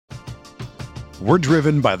We're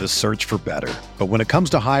driven by the search for better. But when it comes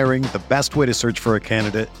to hiring, the best way to search for a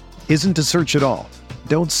candidate isn't to search at all.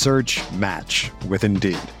 Don't search, match with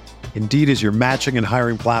Indeed. Indeed is your matching and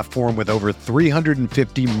hiring platform with over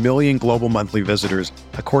 350 million global monthly visitors,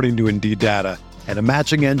 according to Indeed data, and a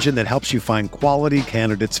matching engine that helps you find quality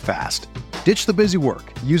candidates fast. Ditch the busy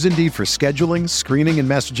work. Use Indeed for scheduling, screening, and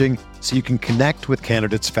messaging so you can connect with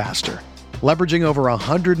candidates faster. Leveraging over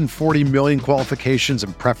 140 million qualifications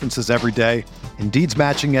and preferences every day, Indeed's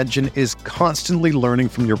matching engine is constantly learning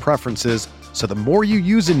from your preferences, so the more you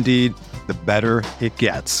use Indeed, the better it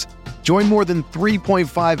gets. Join more than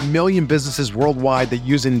 3.5 million businesses worldwide that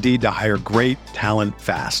use Indeed to hire great talent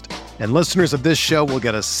fast. And listeners of this show will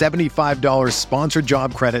get a $75 sponsored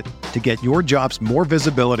job credit to get your jobs more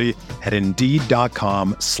visibility at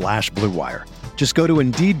Indeed.com/Blue Wire. Just go to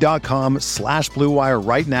Indeed.com/Blue Wire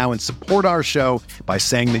right now and support our show by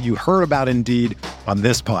saying that you heard about Indeed on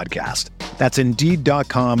this podcast. That's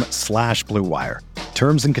Indeed.com/Blue Wire.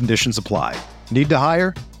 Terms and conditions apply. Need to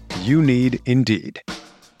hire? You need Indeed.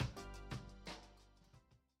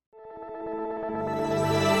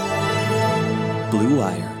 Blue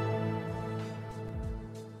Wire.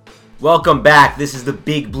 Welcome back. This is the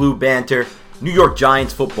Big Blue Banter New York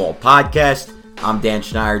Giants football podcast. I'm Dan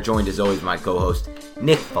Schneider, joined as always by my co-host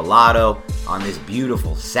Nick Filato on this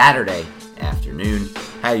beautiful Saturday afternoon.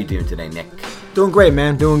 How are you doing today, Nick? Doing great,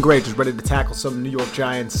 man. Doing great. Just ready to tackle some New York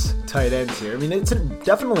Giants tight ends here. I mean, it's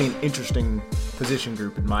definitely an interesting position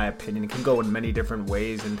group, in my opinion. It can go in many different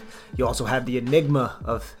ways, and you also have the enigma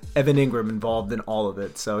of Evan Ingram involved in all of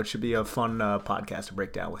it. So it should be a fun podcast to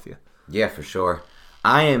break down with you. Yeah, for sure.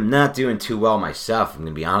 I am not doing too well myself. I'm going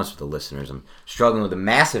to be honest with the listeners. I'm struggling with a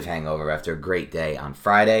massive hangover after a great day on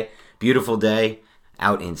Friday. Beautiful day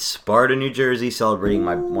out in Sparta, New Jersey, celebrating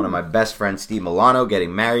one of my best friends, Steve Milano,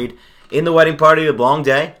 getting married. In the wedding party, a long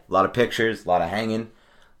day. A lot of pictures, a lot of hanging,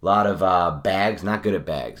 a lot of bags. Not good at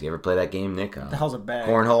bags. You ever play that game, Nick? What the hell's a bag?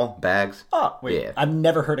 Cornhole? Bags? Oh, wait. Yeah. I've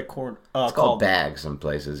never heard of it's called bags some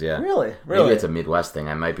places, yeah. Really? Maybe it's a Midwest thing.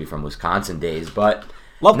 I might be from Wisconsin days, but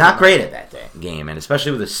not great at that game. And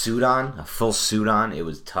especially with a suit on, a full suit on, it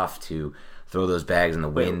was tough to throw those bags in the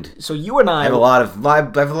wind. So you and I have a lot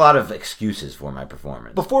of excuses for my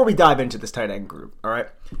performance. Before we dive into this tight end group, all right?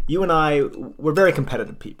 You and I, we're very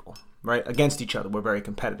competitive people. Right, against each other, we're very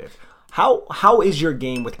competitive. How is your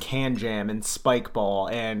game with Can Jam and Spike Ball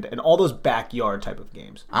and all those backyard type of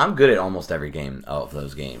games? I'm good at almost every game of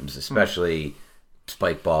those games, especially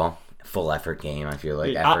Spike Ball, full effort game. I feel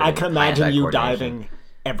like I can imagine you diving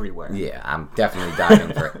everywhere. Yeah, I'm definitely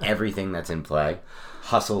diving for everything that's in play.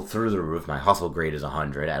 Hustle through the roof. My hustle grade is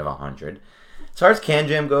 100 out of 100. As far as Can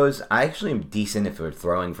Jam goes, I actually am decent if we're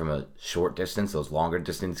throwing from a short distance. Those longer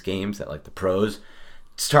distance games that like the pros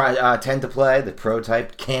tend to play, the pro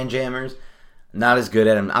type Can Jammers. Not as good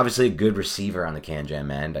at them. Obviously a good receiver on the Can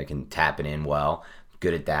Jam end. I can tap it in well.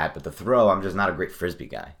 Good at that. But the throw, I'm just not a great Frisbee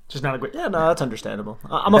guy. Just not a great... Yeah, no, that's understandable.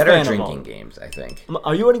 I'm better a fan at drinking of games, I think.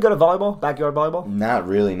 Are you any good at volleyball? Backyard volleyball? Not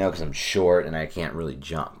really, no, because I'm short and I can't really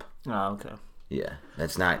jump. Oh, okay. Yeah,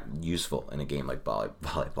 that's not useful in a game like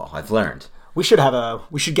volleyball. I've learned. We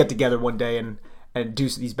should get together one day and do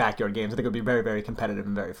these backyard games. I think it would be very, very competitive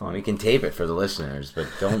and very fun. Well, we can tape it for the listeners, but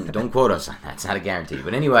don't quote us on that. It's not a guarantee.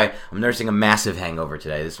 But anyway, I'm nursing a massive hangover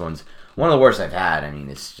today. This one's one of the worst I've had. I mean,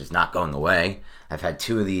 it's just not going away. I've had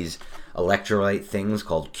 2 of these electrolyte things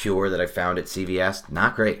called Cure that I found at CVS.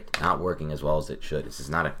 Not great. Not working as well as it should. This is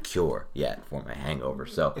not a cure yet for my hangover.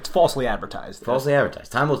 So it's falsely advertised. Falsely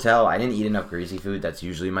advertised. Time will tell. I didn't eat enough greasy food. That's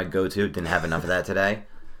usually my go-to. Didn't have enough of that today.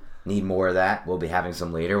 Need more of that. We'll be having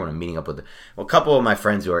some later when I'm meeting up with a couple of my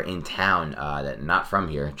friends who are in town that are not from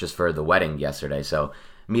here, just for the wedding yesterday. So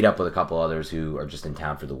meet up with a couple others who are just in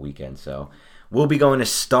town for the weekend. So we'll be going to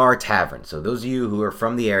Star Tavern. So those of you who are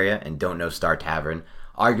from the area and don't know Star Tavern,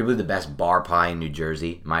 arguably the best bar pie in New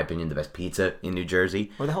Jersey. In my opinion, the best pizza in New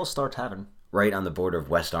Jersey. Where the hell is Star Tavern? Right on the border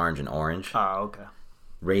of West Orange and Orange. Oh, okay.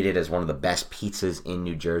 Rated as one of the best pizzas in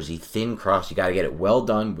New Jersey. Thin crust. You got to get it well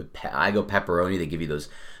done with I go pepperoni. They give you those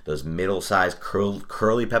middle-sized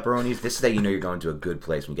curly pepperonis. This is how you know you're going to a good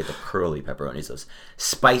place when you get the curly pepperonis. Those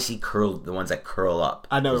spicy the ones that curl up.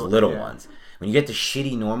 I know. Those little ones. When you get the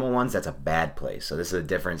shitty normal ones, that's a bad place. So this is a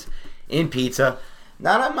difference in pizza.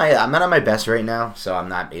 I'm not on my best right now, so I'm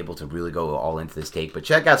not able to really go all into this take. But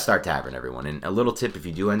check out Star Tavern, everyone. And a little tip, if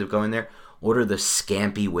you do end up going there, order the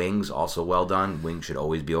scampi wings, also well done. Wings should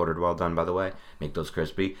always be ordered well done, by the way. Make those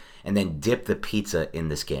crispy. And then dip the pizza in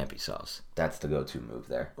the scampi sauce. That's the go-to move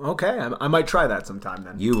there. Okay, I might try that sometime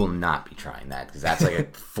then. You will not be trying that, because that's like a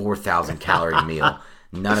 4,000 calorie meal.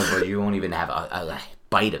 None of it. You won't even have a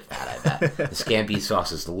bite of that, I bet. The scampi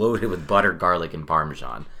sauce is loaded with butter, garlic, and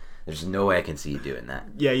Parmesan. There's no way I can see you doing that.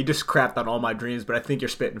 Yeah, you just crapped on all my dreams, but I think you're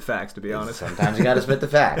spitting facts, to be honest. Sometimes you gotta spit the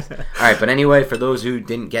facts. All right, but anyway, for those who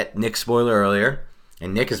didn't get Nick's spoiler earlier,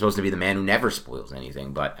 and Nick is supposed to be the man who never spoils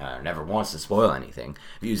anything, but never wants to spoil anything.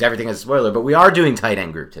 We use everything as a spoiler, but we are doing tight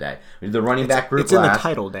end group today. We did the running back group It's in the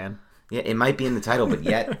title, Dan. Yeah, it might be in the title, but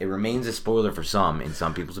yet it remains a spoiler for some, in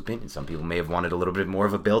some people's opinion. Some people may have wanted a little bit more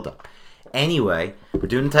of a build-up. Anyway, we're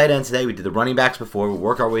doing the tight ends today. We did the running backs before. We'll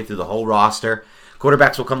work our way through the whole roster.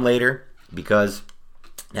 Quarterbacks will come later because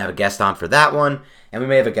we have a guest on for that one, and we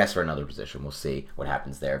may have a guest for another position. We'll see what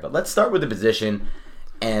happens there. But let's start with the position,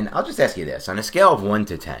 and I'll just ask you this. On a scale of 1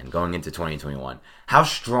 to 10 going into 2021, how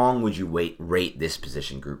strong would you rate this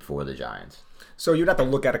position group for the Giants? So you'd have to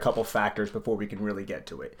look at a couple factors before we can really get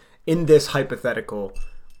to it. In this hypothetical,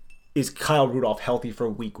 is Kyle Rudolph healthy for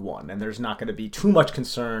week 1? And there's not going to be too much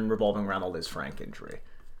concern revolving around the Liz Frank injury.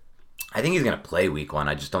 I think he's going to play week 1.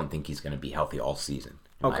 I just don't think he's going to be healthy all season.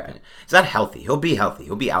 Okay. He's not healthy. He'll be healthy.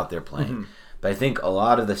 He'll be out there playing. Mm-hmm. But I think a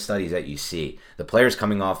lot of the studies that you see, the players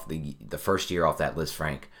coming off the first year off that Liz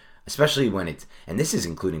Frank, especially when it's, and this is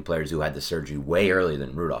including players who had the surgery way earlier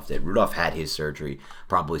than Rudolph did. Rudolph had his surgery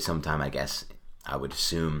probably sometime, I guess, I would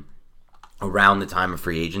assume, around the time of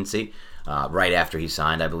free agency, right after he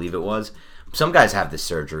signed, I believe it was. Some guys have this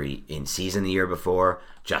surgery in season the year before,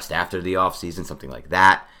 just after the offseason, something like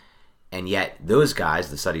that. And yet, those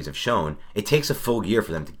guys, the studies have shown, it takes a full year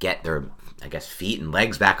for them to get their, I guess, feet and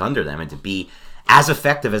legs back under them and to be as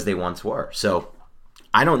effective as they once were. So,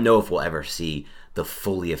 I don't know if we'll ever see the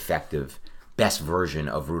fully effective, best version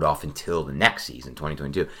of Rudolph until the next season,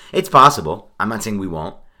 2022. It's possible. I'm not saying we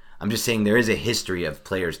won't. I'm just saying there is a history of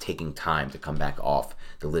players taking time to come back off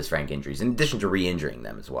the Liz Frank injuries, in addition to re-injuring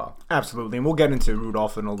them as well. Absolutely, and we'll get into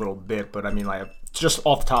Rudolph in a little bit, but I mean, like, just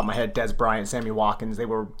off the top of my head, Dez Bryant, Sammy Watkins, they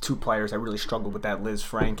were two players that really struggled with that Liz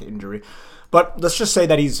Frank injury. But let's just say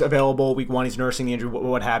that he's available week 1, he's nursing the injury,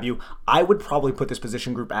 what have you. I would probably put this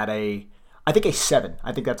position group at a 7.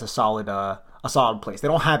 I think that's a solid place. They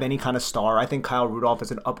don't have any kind of star. I think Kyle Rudolph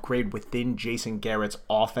is an upgrade within Jason Garrett's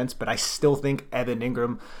offense, but I still think Evan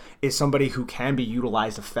Ingram is somebody who can be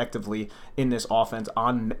utilized effectively in this offense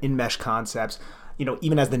in mesh concepts. You know,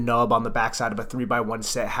 even as the nub on the backside of a 3x1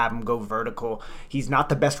 set, have him go vertical. He's not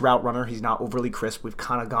the best route runner. He's not overly crisp. We've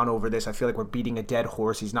kind of gone over this. I feel like we're beating a dead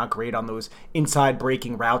horse. He's not great on those inside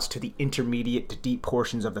breaking routes to the intermediate to deep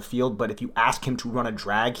portions of the field. But if you ask him to run a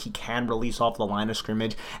drag, he can release off the line of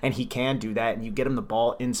scrimmage, and he can do that. And you get him the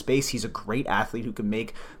ball in space. He's a great athlete who can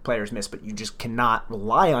make players miss, but you just cannot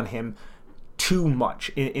rely on him too much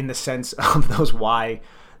in the sense of those Y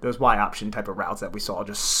option type of routes that we saw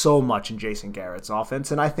just so much in Jason Garrett's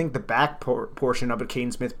offense. And I think the back portion of it,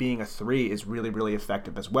 Caden Smith being a 3, is really, really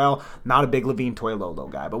effective as well. Not a big Levine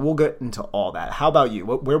Toilolo guy, but we'll get into all that. How about you?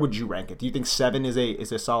 Where would you rank it? Do you think 7 is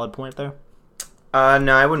a solid point there?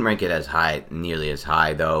 No, I wouldn't rank it nearly as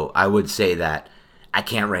high, though. I would say that I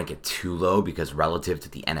can't rank it too low because relative to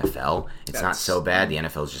the NFL, it's not so bad. The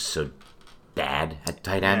NFL is just so bad at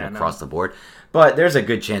tight end across the board. But there's a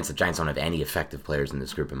good chance the Giants don't have any effective players in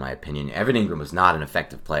this group, in my opinion. Evan Ingram was not an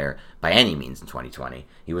effective player by any means in 2020.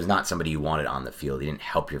 He was not somebody you wanted on the field. He didn't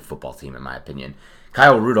help your football team, in my opinion.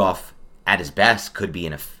 Kyle Rudolph, at his best, could be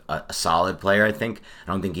a solid player, I think.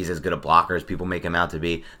 I don't think he's as good a blocker as people make him out to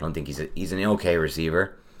be. I don't think he's an okay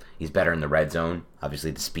receiver. He's better in the red zone.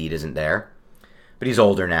 Obviously, the speed isn't there. But he's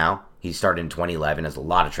older now. He started in 2011, has a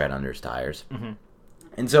lot of tread under his tires. Mm-hmm.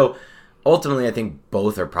 And so, ultimately, I think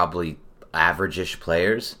both are probably average-ish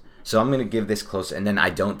players. So I'm going to give this close. And then I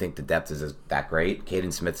don't think the depth is that great.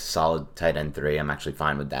 Caden Smith's a solid tight end 3. I'm actually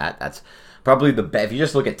fine with that. That's probably the best. If you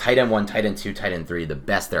just look at tight end 1, tight end 2, tight end 3, the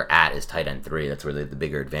best they're at is tight end 3. That's really the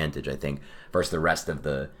bigger advantage, I think, versus the rest of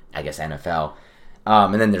the, I guess, NFL.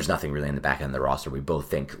 And then there's nothing really in the back end of the roster. We both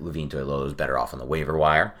think Levine Toilolo is better off on the waiver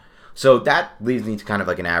wire. So that leaves me to kind of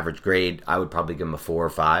like an average grade. I would probably give him a 4 or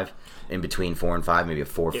 5. In between 4 and 5, maybe a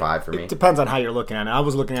 4 or 5 for me. It depends on how you're looking at it. I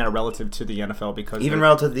was looking at it relative to the NFL because even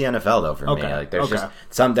relative to the NFL though, for me, like there's just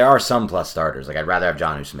some. There are some plus starters. Like I'd rather have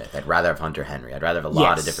Jonnu Smith. I'd rather have Hunter Henry. I'd rather have a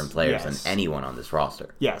lot of different players than anyone on this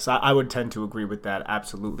roster. Yes, I would tend to agree with that.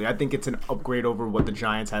 Absolutely, I think it's an upgrade over what the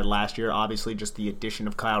Giants had last year. Obviously, just the addition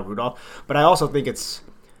of Kyle Rudolph, but I also think it's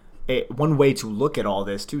one way to look at all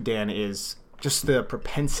this too, Dan, is just the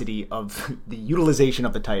propensity of the utilization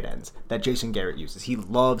of the tight ends that Jason Garrett uses. He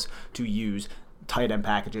loves to use tight end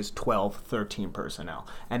packages, 12, 13 personnel.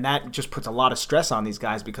 And that just puts a lot of stress on these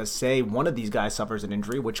guys because, say, one of these guys suffers an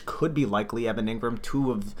injury, which could be likely. Evan Ingram,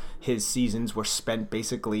 2 of his seasons were spent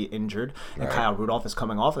basically injured, and Kyle Rudolph is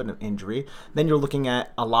coming off an injury. Then you're looking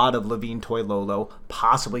at a lot of Levine Toilolo,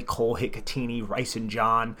 possibly Cole Hikatini, Rice and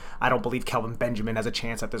John. I don't believe Kelvin Benjamin has a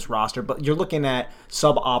chance at this roster, but you're looking at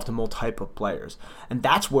suboptimal type of players. And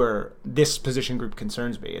that's where this position group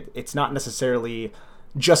concerns me. It's not necessarily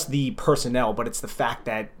just the personnel, but it's the fact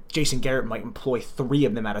that Jason Garrett might employ 3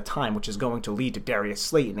 of them at a time, which is going to lead to Darius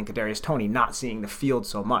Slayton and Kadarius Toney not seeing the field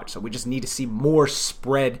so much. So we just need to see more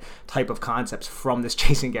spread type of concepts from this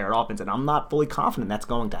Jason Garrett offense, and I'm not fully confident that's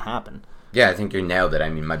going to happen. Yeah, I think you nailed it. I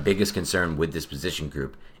mean, my biggest concern with this position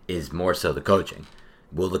group is more so the coaching.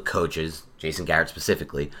 Will the coaches, Jason Garrett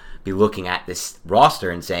specifically, be looking at this roster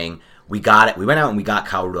and saying, we got it, we went out and we got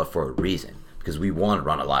Kyle Rudolph for a reason, because we want to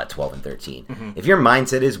run a lot of 12 and 13. Mm-hmm. If your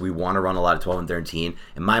mindset is we want to run a lot of 12 and 13,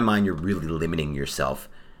 in my mind, you're really limiting yourself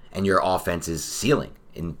and your offense's ceiling.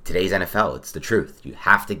 In today's NFL, it's the truth. You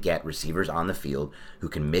have to get receivers on the field who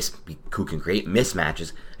can create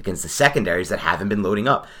mismatches against the secondaries that haven't been loading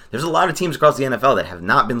up. There's a lot of teams across the NFL that have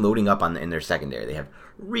not been loading up in their secondary. They have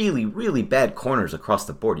really, really bad corners across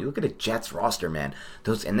the board. You look at a Jets roster, man.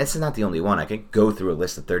 And this is not the only one. I could go through a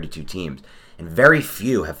list of 32 teams, and very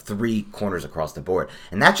few have 3 corners across the board.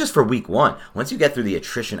 And that's just for week 1. Once you get through the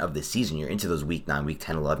attrition of the season, you're into those week 9, week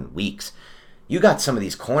 10, 11 weeks. You got some of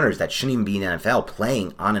these corners that shouldn't even be in the NFL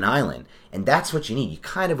playing on an island. And that's what you need. You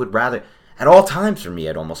kind of would rather, at all times for me,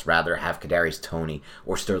 I'd almost rather have Kadarius Toney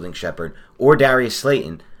or Sterling Shepard or Darius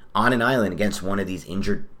Slayton on an island against one of these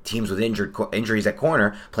injured teams with injuries at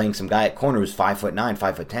corner, playing some guy at corner who's 5'9",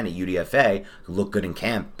 5'10" at UDFA, who look good in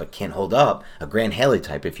camp but can't hold up, a Grant Haley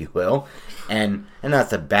type, if you will. And not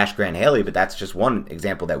to bash Grant Haley, but that's just one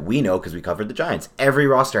example that we know because we covered the Giants. Every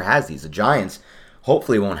roster has these. The Giants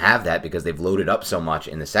hopefully won't have that because they've loaded up so much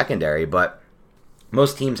in the secondary, but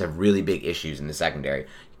most teams have really big issues in the secondary.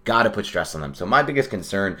 Got to put stress on them. So my biggest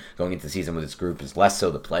concern going into the season with this group is less so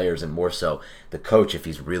the players and more so the coach, if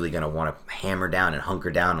he's really going to want to hammer down and hunker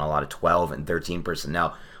down on a lot of 12 and 13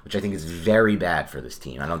 personnel, which I think is very bad for this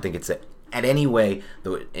team. I don't think it's in any way,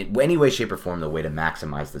 shape, or form, the way to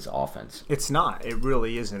maximize this offense. It's not. It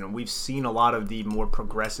really isn't. And we've seen a lot of the more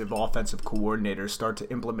progressive offensive coordinators start to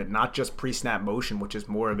implement not just pre-snap motion, which is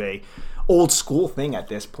more of a old school thing at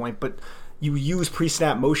this point, but you use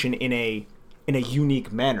pre-snap motion in a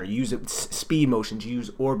unique manner. You use it speed motions, you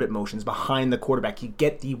use orbit motions behind the quarterback. You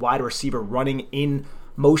get the wide receiver running in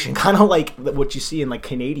motion, kind of like what you see in like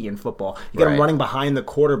Canadian football. You get him running behind the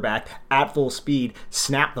quarterback at full speed,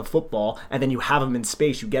 snap the football, and then you have him in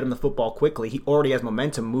space. You get him the football quickly. He already has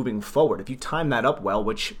momentum moving forward. If you time that up well,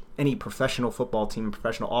 which any professional football team,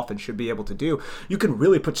 professional offense should be able to do, you can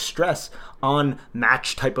really put stress on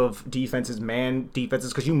match type of defenses, man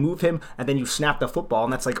defenses, because you move him and then you snap the football,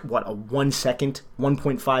 and that's like, what, a 1 second,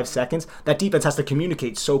 1.5 seconds? That defense has to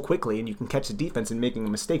communicate so quickly, and you can catch the defense in making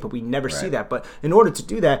a mistake, but we never see that. But in order to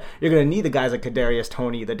do that, you're going to need the guys like Kadarius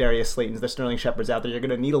Toney, the Darius Slaytons, the Sterling Shepards out there. You're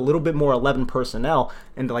going to need a little bit more 11 personnel,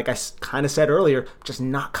 and like I kind of said earlier, just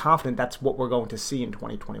not confident that's what we're going to see in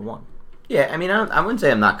 2021. Yeah, I mean, I wouldn't say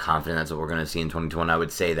I'm not confident that's what we're going to see in 2021. I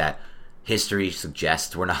would say that history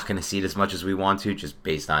suggests we're not going to see it as much as we want to, just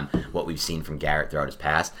based on what we've seen from Garrett throughout his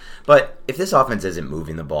past. But if this offense isn't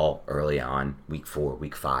moving the ball early on, week 4,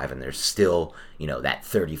 week 5, and there's still, that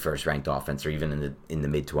 31st ranked offense, or even in the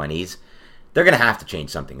mid-20s, they're going to have to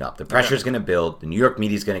change something up. The pressure's going to build. The New York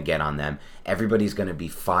media's going to get on them. Everybody's going to be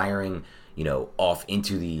firing off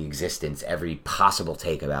into the existence every possible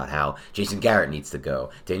take about how Jason Garrett needs to go,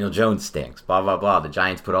 Daniel Jones stinks, blah, blah, blah. The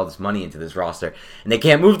Giants put all this money into this roster, and they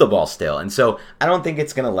can't move the ball still. And so I don't think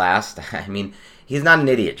it's going to last. I mean, he's not an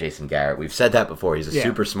idiot, Jason Garrett. We've said that before. He's a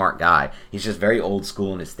super smart guy. He's just very old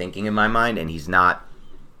school in his thinking, in my mind, and he's not...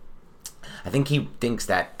 I think he thinks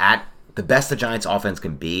that at the best the Giants offense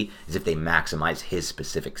can be is if they maximize his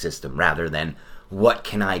specific system rather than what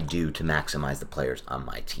can I do to maximize the players on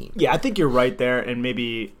my team? Yeah, I think you're right there, and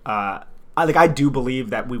maybe I do believe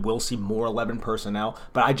that we will see more 11 personnel,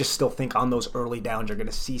 but I just still think on those early downs you're going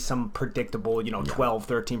to see some predictable, 12,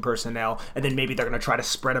 13 personnel, and then maybe they're going to try to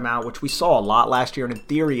spread them out, which we saw a lot last year, and in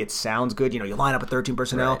theory it sounds good. You line up with 13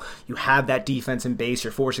 personnel, you have that defense in base,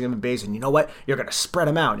 you're forcing them in base, and you know what? You're going to spread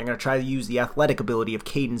them out. You're going to try to use the athletic ability of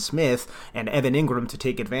Caden Smith and Evan Ingram to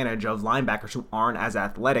take advantage of linebackers who aren't as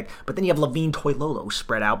athletic, but then you have Levine Toilolo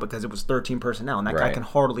spread out because it was 13 personnel, and that guy can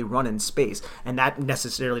hardly run in space, and that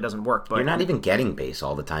necessarily doesn't work. But you're not even getting base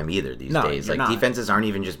all the time either these days. You're like, not. defenses aren't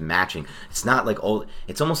even just matching. It's not like old.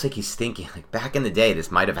 It's almost like he's thinking, like, back in the day,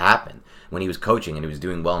 this might have happened when he was coaching and he was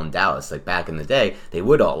doing well in Dallas. Like, back in the day, they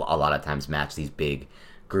would a lot of times match these big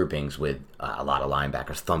groupings with a lot of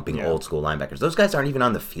linebackers, thumping old school linebackers. Those guys aren't even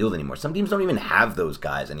on the field anymore. Some teams don't even have those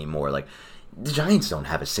guys anymore. Like, the Giants don't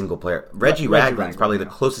have a single player. Reggie Ragland's probably the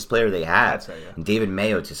closest player they have. And David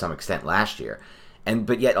Mayo to some extent last year.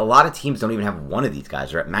 But yet a lot of teams don't even have one of these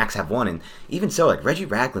guys, or at max have one. And even so, like, Reggie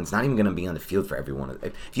Ragland's not even going to be on the field for every one of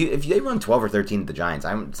them. If they run 12 or 13 at the Giants,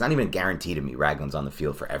 it's not even guaranteed to me Ragland's on the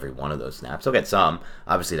field for every one of those snaps. He'll get some.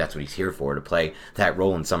 Obviously, that's what he's here for, to play that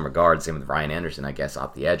role in some regards. Same with Ryan Anderson, I guess,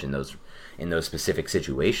 off the edge in those specific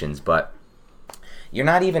situations. But you're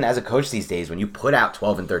not even, as a coach these days, when you put out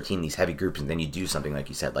 12 and 13, these heavy groups, and then you do something like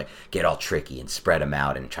you said, like get all tricky and spread them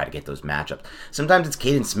out and try to get those matchups. Sometimes it's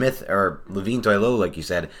Caden Smith or Levine Toilolo, like you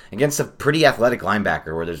said, against a pretty athletic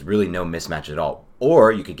linebacker where there's really no mismatch at all.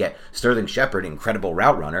 Or you could get Sterling Shepard, incredible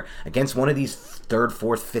route runner, against one of these third,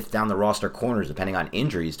 fourth, fifth down the roster corners, depending on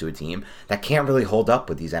injuries to a team, that can't really hold up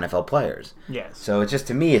with these NFL players. Yes. So it's just,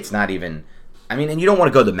 to me, it's not even... I mean, and you don't want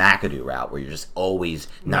to go the McAdoo route where you're just always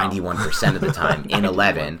 91% of the time in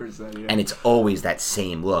 11, and it's always that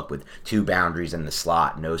same look with two boundaries in the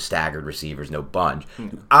slot, no staggered receivers, no bunch.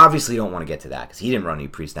 You obviously don't want to get to that because he didn't run any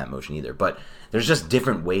pre-snap motion either, but there's just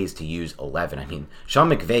different ways to use 11. I mean, Sean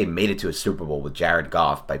McVay made it to a Super Bowl with Jared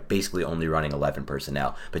Goff by basically only running 11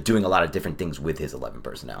 personnel, but doing a lot of different things with his 11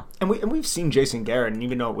 personnel. And we've seen Jason Garrett, and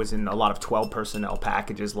even though it was in a lot of 12 personnel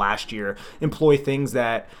packages last year, employ things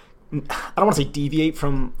that I don't want to say deviate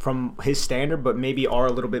from his standard, but maybe are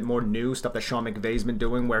a little bit more new, stuff that Sean McVay's been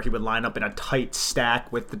doing, where he would line up in a tight stack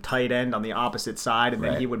with the tight end on the opposite side, and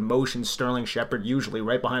then he would motion Sterling Shepard usually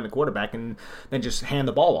right behind the quarterback and then just hand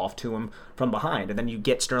the ball off to him from behind. And then you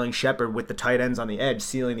get Sterling Shepard with the tight ends on the edge,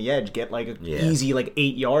 sealing the edge, get like easy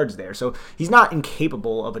 8 yards there. So he's not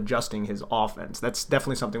incapable of adjusting his offense. That's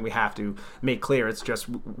definitely something we have to make clear. It's just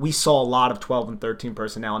we saw a lot of 12 and 13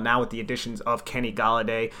 personnel, and now with the additions of Kenny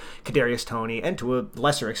Golladay, Kadarius Toney, and to a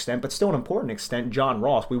lesser extent, but still an important extent, John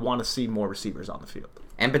Ross, we want to see more receivers on the field.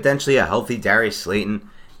 And potentially a healthy Darius Slayton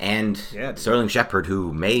and Sterling Shepard,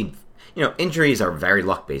 who may, injuries are very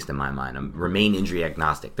luck-based in my mind. I remain injury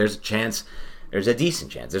agnostic. There's a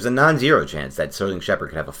decent chance, there's a non-zero chance that Sterling Shepard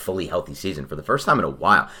could have a fully healthy season for the first time in a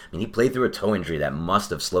while. I mean, he played through a toe injury that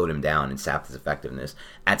must have slowed him down and sapped his effectiveness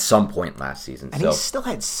at some point last season. And he still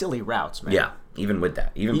had silly routes, man. Yeah, even with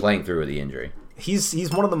that, playing through the injury. He's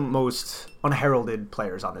one of the most unheralded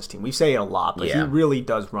players on this team. We say it a lot, but he really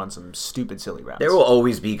does run some stupid, silly routes. There will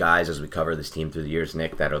always be guys, as we cover this team through the years,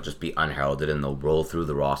 Nick, that'll just be unheralded and they'll roll through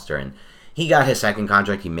the roster. And he got his second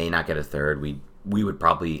contract. He may not get a third. We would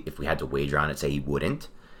probably, if we had to wager on it, say he wouldn't.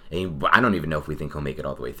 And I don't even know if we think he'll make it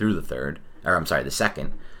all the way through the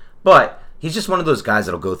second. But he's just one of those guys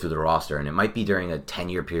that'll go through the roster, and it might be during a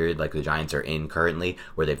 10-year period like the Giants are in currently,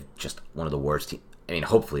 where they've just one of the worst teams. I mean,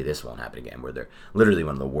 hopefully this won't happen again, where they're literally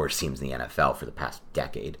one of the worst teams in the NFL for the past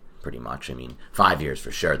decade, pretty much. I mean, 5 years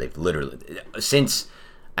for sure. They've literally,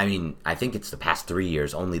 I think it's the past 3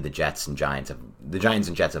 years, only the Giants and Jets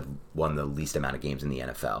have won the least amount of games in the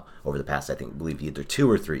NFL over the past, I believe either 2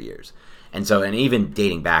 or 3 years. And even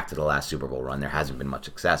dating back to the last Super Bowl run, there hasn't been much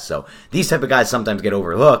success. So these type of guys sometimes get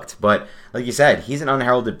overlooked. But like you said, he's an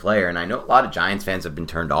unheralded player. And I know a lot of Giants fans have been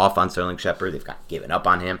turned off on Sterling Shepard. They've given up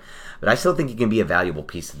on him. But I still think he can be a valuable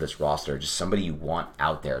piece of this roster. Just somebody you want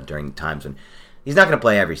out there during times when he's not going to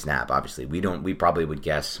play every snap, obviously. We probably would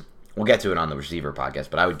guess. We'll get to it on the receiver podcast,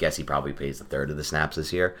 but I would guess he probably plays a third of the snaps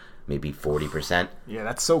this year, maybe 40%. Yeah,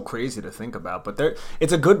 that's so crazy to think about. But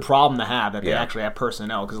it's a good problem to have that they actually have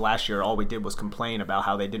personnel, because last year all we did was complain about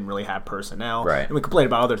how they didn't really have personnel. Right. And we complained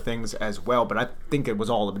about other things as well, but I think it was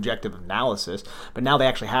all objective analysis. But now they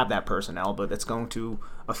actually have that personnel, but it's going to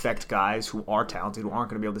affect guys who are talented, who aren't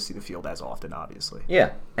going to be able to see the field as often, obviously.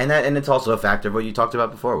 Yeah, and it's also a factor of what you talked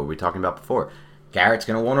about before, what we were talking about before. Garrett's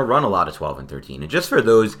going to want to run a lot of 12 and 13. And just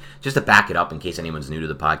to back it up in case anyone's new to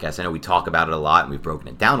the podcast, I know we talk about it a lot and we've broken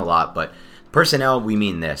it down a lot, but personnel, we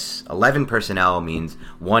mean this. 11 personnel means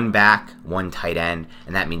 1 back, 1 tight end,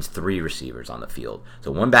 and that means 3 receivers on the field.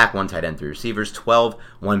 So 1 back, 1 tight end, 3 receivers. 12,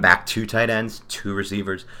 1 back, 2 tight ends, 2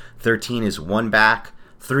 receivers. 13 is 1 back,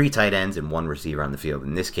 3 tight ends, and 1 receiver on the field.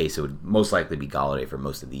 In this case, it would most likely be Golladay for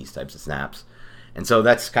most of these types of snaps. And so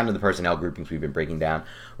that's kind of the personnel groupings we've been breaking down.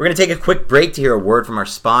 We're going to take a quick break to hear a word from our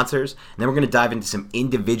sponsors, and then we're going to dive into some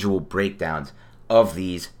individual breakdowns of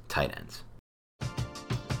these tight ends.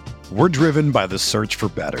 We're driven by the search for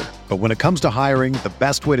better. But when it comes to hiring, the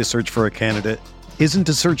best way to search for a candidate isn't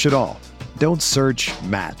to search at all. Don't search,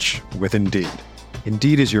 match with Indeed.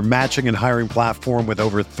 Indeed is your matching and hiring platform with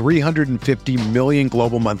over 350 million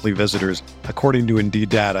global monthly visitors, according to Indeed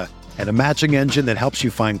data, and a matching engine that helps you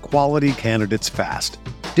find quality candidates fast.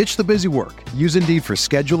 Ditch the busy work. Use Indeed for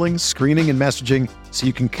scheduling, screening, and messaging so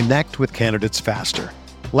you can connect with candidates faster.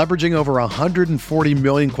 Leveraging over 140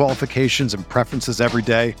 million qualifications and preferences every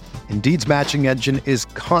day, Indeed's matching engine is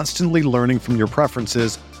constantly learning from your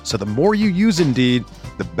preferences, so the more you use Indeed,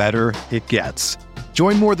 the better it gets.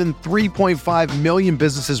 Join more than 3.5 million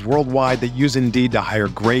businesses worldwide that use Indeed to hire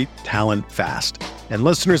great talent fast. And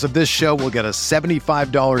listeners of this show will get a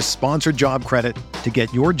 $75 sponsored job credit to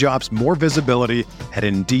get your jobs more visibility at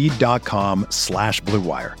Indeed.com/Blue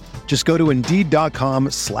Wire. Just go to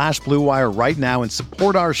Indeed.com/Blue Wire right now and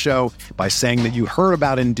support our show by saying that you heard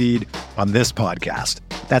about Indeed on this podcast.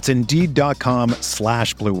 That's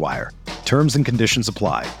Indeed.com/Blue Wire. Terms and conditions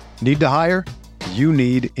apply. Need to hire? You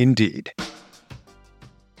need Indeed.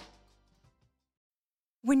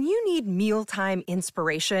 When you need mealtime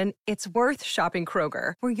inspiration, it's worth shopping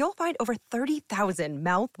Kroger, where you'll find over 30,000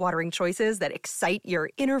 mouth-watering choices that excite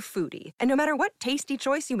your inner foodie. And no matter what tasty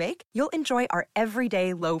choice you make, you'll enjoy our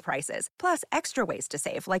everyday low prices, plus extra ways to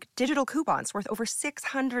save, like digital coupons worth over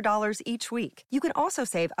 $600 each week. You can also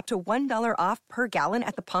save up to $1 off per gallon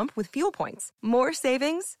at the pump with fuel points. More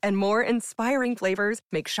savings and more inspiring flavors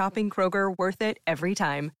make shopping Kroger worth it every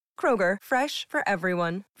time. Kroger, fresh for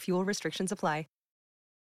everyone. Fuel restrictions apply.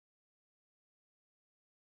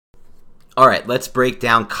 All right, let's break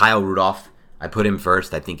down Kyle Rudolph. I put him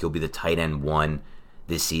first. I think he'll be the tight end 1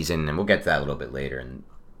 this season, and we'll get to that a little bit later. And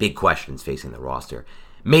big questions facing the roster.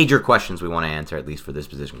 Major questions we want to answer, at least for this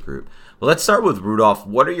position group. Well, let's start with Rudolph.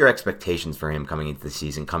 What are your expectations for him coming into the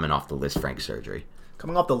season, coming off the Lisfranc surgery?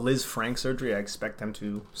 Coming off the Liz Frank surgery, I expect them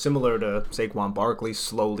to, similar to Saquon Barkley,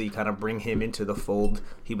 slowly kind of bring him into the fold.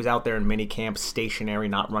 He was out there in minicamp, stationary,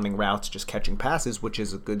 not running routes, just catching passes, which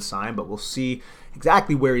is a good sign, but we'll see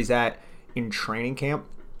exactly where he's at in training camp.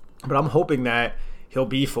 But I'm hoping that he'll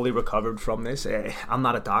be fully recovered from this. I'm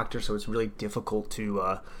not a doctor, so it's really difficult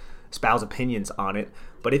to espouse opinions on it.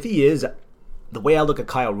 But if he is, the way I look at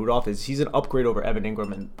Kyle Rudolph is he's an upgrade over Evan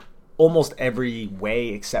Ingram in almost every way,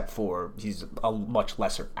 except for he's a much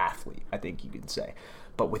lesser athlete, I think you could say.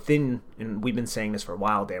 But within, and we've been saying this for a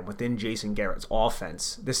while, Dan, within Jason Garrett's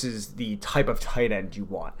offense, this is the type of tight end you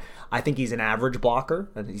want. I think he's an average blocker,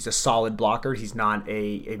 and he's a solid blocker. He's not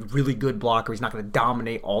a really good blocker. He's not going to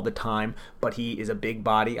dominate all the time, but he is a big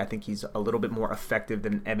body. I think he's a little bit more effective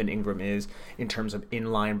than Evan Ingram is in terms of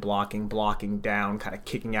inline blocking, blocking down, kind of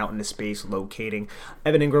kicking out into space, locating.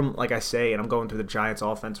 Evan Ingram, like I say, and I'm going through the Giants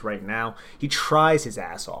offense right now, he tries his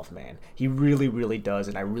ass off, man. He really, really does,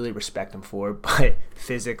 and I really respect him for it, but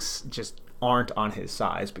physics just aren't on his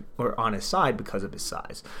size or on his side because of his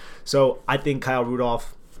size. So I think Kyle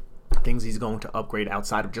Rudolph, things he's going to upgrade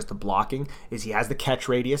outside of just the blocking is he has the catch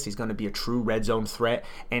radius. He's going to be a true red zone threat,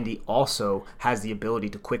 and he also has the ability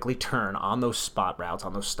to quickly turn on those spot routes,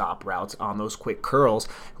 on those stop routes, on those quick curls,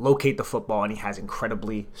 locate the football, and he has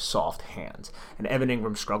incredibly soft hands. And Evan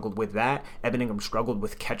Ingram struggled with that. Evan Ingram struggled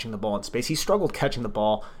with catching the ball in space. He struggled catching the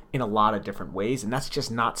ball in a lot of different ways, and that's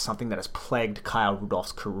just not something that has plagued Kyle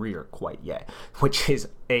Rudolph's career quite yet, which is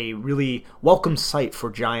a really welcome sight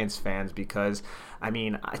for Giants fans because, I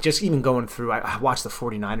mean, just even going through, I watched the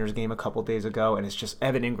 49ers game a couple days ago, and it's just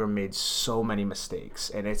Evan Ingram made so many mistakes,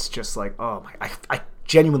 and it's just like, oh my, I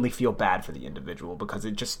genuinely feel bad for the individual because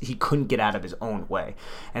he couldn't get out of his own way.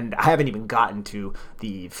 And I haven't even gotten to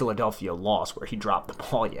the Philadelphia loss where he dropped the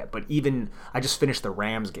ball yet, but even I just finished the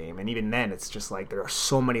Rams game, and even then it's just like there are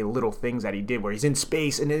so many little things that he did where he's in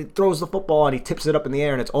space and he throws the football and he tips it up in the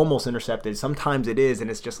air and it's almost intercepted. Sometimes it is,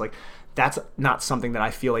 and it's just like that's not something that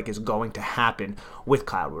I feel like is going to happen with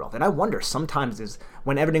Kyle Rudolph. And I wonder sometimes is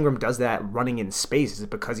when Evan Ingram does that running in space, is it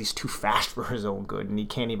because he's too fast for his own good and he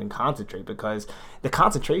can't even concentrate? Because the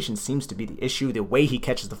concentration seems to be the issue. The way he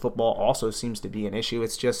catches the football also seems to be an issue.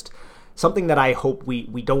 It's just something that I hope we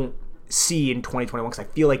don't see in 2021 because I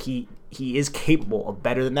feel like he is capable of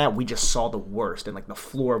better than that. We just saw the worst and like the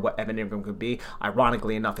floor of what Evan Ingram could be.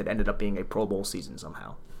 Ironically enough, it ended up being a Pro Bowl season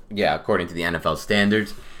somehow. Yeah, according to the NFL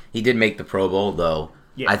standards, he did make the Pro Bowl, though.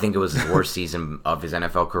 Yeah. I think it was his worst season of his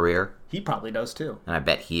NFL career. He probably does too. And I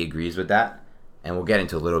bet he agrees with that. And we'll get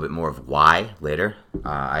into a little bit more of why later.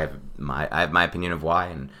 I have my opinion of why,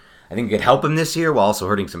 and I think it could help him this year while also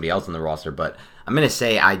hurting somebody else on the roster. But I'm going to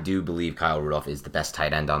say I do believe Kyle Rudolph is the best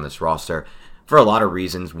tight end on this roster for a lot of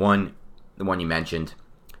reasons. One, the one you mentioned,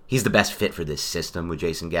 he's the best fit for this system with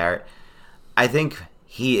Jason Garrett. I think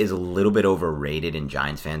he is a little bit overrated in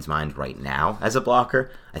Giants fans' mind right now as a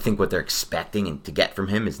blocker. I think what they're expecting to get from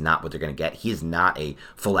him is not what they're going to get. He is not a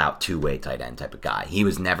full-out two-way tight end type of guy. He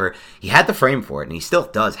had the frame for it, and he still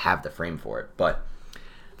does have the frame for it. But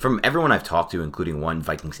from everyone I've talked to, including one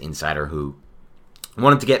Vikings insider who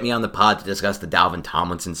wanted to get me on the pod to discuss the Dalvin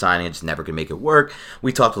Tomlinson signing, I just never could make it work.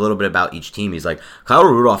 We talked a little bit about each team. He's like, Kyle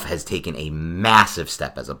Rudolph has taken a massive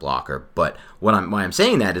step as a blocker, but why I'm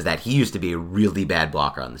saying that is that he used to be a really bad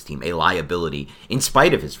blocker on this team, a liability in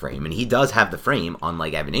spite of his frame, and he does have the frame,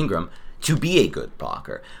 unlike Evan Ingram, to be a good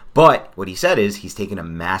blocker. But what he said is he's taken a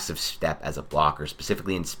massive step as a blocker,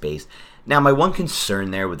 specifically in space. Now, my one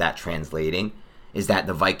concern there with that translating is that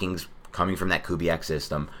the Vikings, coming from that Kubiak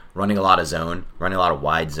system, running a lot of zone, running a lot of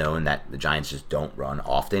wide zone that the Giants just don't run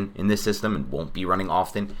often in this system and won't be running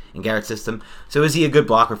often in Garrett's system. So is he a good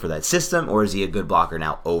blocker for that system, or is he a good blocker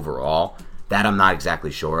now overall? That I'm not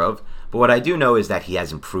exactly sure of. But what I do know is that he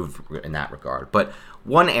has improved in that regard. But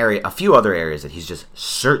one area, a few other areas that he's just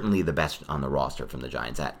certainly the best on the roster from the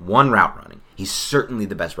Giants at. One, route running. He's certainly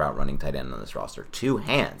the best route running tight end on this roster. 2,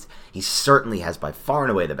 hands. He certainly has by far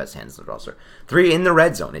and away the best hands on the roster. 3, in the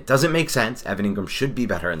red zone. It doesn't make sense. Evan Ingram should be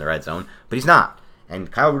better in the red zone, but he's not.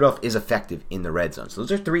 And Kyle Rudolph is effective in the red zone. So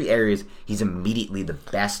those are 3 areas he's immediately the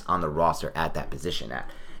best on the roster at that position at.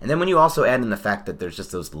 And then when you also add in the fact that there's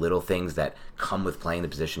just those little things that come with playing the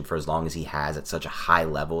position for as long as he has at such a high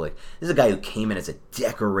level. Like, this is a guy who came in as a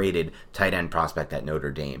decorated tight end prospect at Notre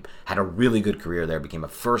Dame, had a really good career there, became a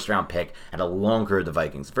first-round pick, had a long career at the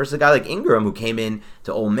Vikings. Versus a guy like Ingram who came in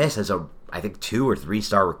to Ole Miss as a, I think, 2 or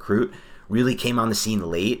 3-star recruit, really came on the scene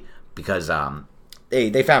late because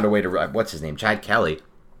they found a way to, what's his name, Chad Kelly,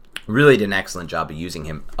 really did an excellent job of using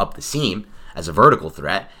him up the seam as a vertical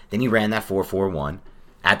threat. Then he ran that 4.41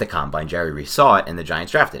 at the Combine. Jerry Reese saw it, and the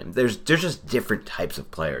Giants drafted him. There's just different types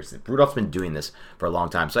of players. Rudolph's been doing this for a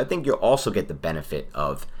long time, so I think you'll also get the benefit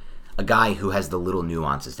of a guy who has the little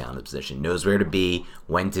nuances down the position, knows where to be,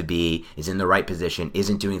 when to be, is in the right position,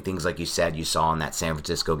 isn't doing things like you said you saw in that San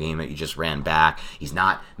Francisco game that you just ran back. He's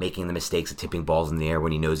not making the mistakes of tipping balls in the air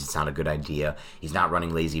when he knows it's not a good idea. He's not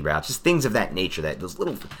running lazy routes, just things of that nature, that those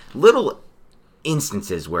little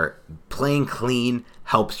instances where playing clean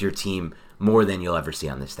helps your team more than you'll ever see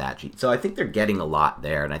on this stat sheet. So I think they're getting a lot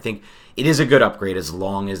there, and I think it is a good upgrade as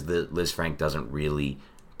long as the Liz Frank doesn't really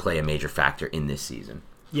play a major factor in this season.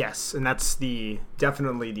 Yes, and that's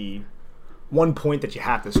definitely the one point that you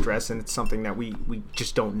have to stress, and it's something that we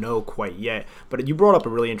just don't know quite yet. But you brought up a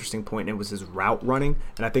really interesting point, and it was his route running,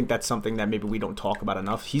 and I think that's something that maybe we don't talk about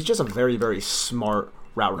enough. He's just a very, very smart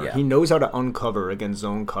route runner. Yeah. He knows how to uncover against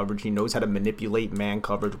zone coverage. He knows how to manipulate man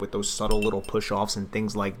coverage with those subtle little push-offs and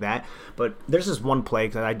things like that. But there's this one play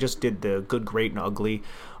that I just did the good, great, and ugly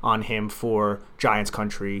on him for Giants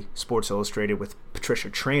Country Sports Illustrated with Patricia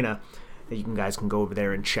Traina. You guys can go over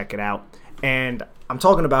there and check it out. And I'm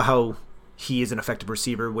talking about how he is an effective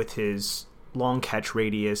receiver with his long catch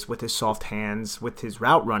radius, with his soft hands, with his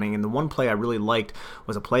route running. And the one play I really liked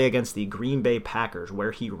was a play against the Green Bay Packers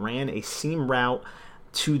where he ran a seam route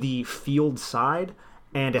to the field side,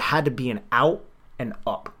 and it had to be an out and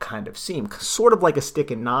up kind of seam, sort of like a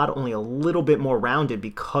stick and nod, only a little bit more rounded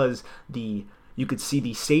because you could see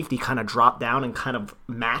the safety kind of drop down and kind of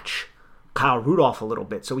match Kyle Rudolph a little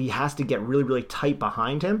bit. So he has to get really, really tight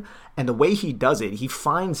behind him. And the way he does it, he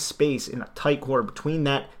finds space in a tight corner between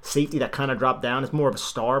that safety that kind of dropped down. It's more of a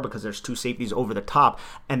star because there's 2 safeties over the top.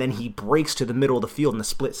 And then he breaks to the middle of the field in the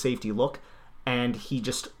split safety look. And he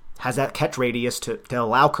just has that catch radius to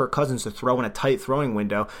allow Kirk Cousins to throw in a tight throwing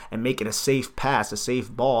window and make it a safe pass, a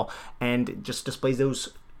safe ball, and it just displays those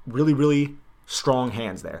really, really strong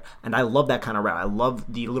hands there. And I love that kind of route. I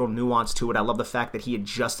love the little nuance to it. I love the fact that he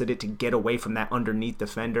adjusted it to get away from that underneath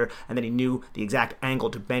defender, and then he knew the exact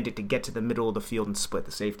angle to bend it to get to the middle of the field and split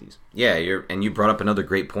the safeties. Yeah, you brought up another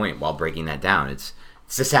great point while breaking that down. It's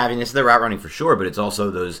the savviness of the route running for sure, but it's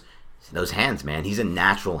also those hands, man. He's a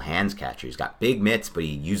natural hands catcher. He's got big mitts, but he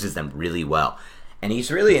uses them really well. And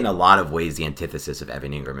he's really, in a lot of ways, the antithesis of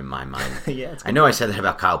Evan Ingram in my mind. Yeah, I know I said that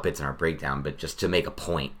about Kyle Pitts in our breakdown, but just to make a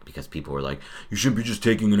point, because people were like, you shouldn't be just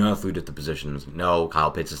taking an athlete at the position. No,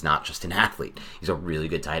 Kyle Pitts is not just an athlete. He's a really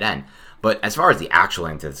good tight end. But as far as the actual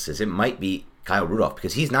antithesis, it might be Kyle Rudolph,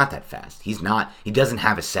 because he's not that fast. He doesn't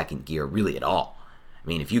have a second gear really at all. I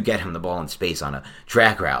mean, if you get him the ball in space on a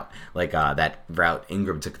track route, like that route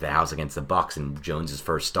Ingram took to the house against the Bucs in Jones's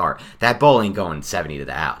first start, that ball ain't going 70 to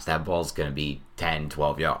the house. That ball's going to be 10,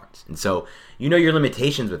 12 yards. And so you know your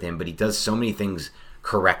limitations with him, but he does so many things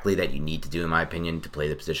correctly that you need to do, in my opinion, to play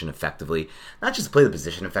the position effectively. Not just to play the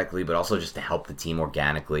position effectively, but also just to help the team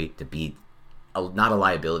organically, to be not a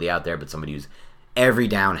liability out there, but somebody who's every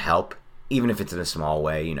down help, even if it's in a small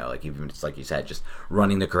way, like even if it's like you said, just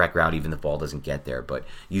running the correct route, even if the ball doesn't get there, but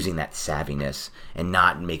using that savviness and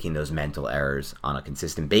not making those mental errors on a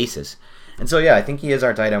consistent basis. And so, yeah, I think he is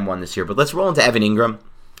our tight end 1 this year. But let's roll into Evan Ingram.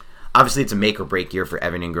 Obviously, it's a make or break year for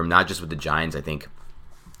Evan Ingram, not just with the Giants. I think,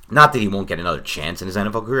 not that he won't get another chance in his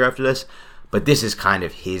NFL career after this, but this is kind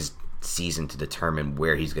of his season to determine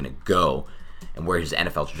where he's going to go and where his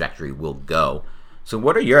NFL trajectory will go. So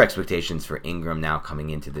what are your expectations for Ingram now coming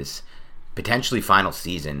into this potentially final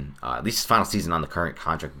season, at least his final season on the current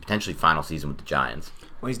contract, potentially final season with the Giants?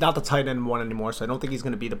 Well, he's not the tight end 1 anymore, so I don't think he's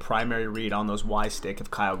going to be the primary read on those Y stick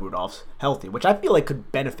if Kyle Rudolph's healthy, which I feel like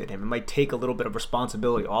could benefit him. It might take a little bit of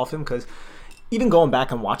responsibility off him, because even going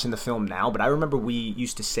back and watching the film now, but I remember we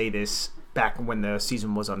used to say this back when the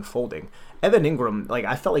season was unfolding. Evan Ingram,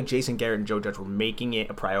 I felt like Jason Garrett and Joe Judge were making it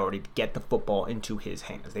a priority to get the football into his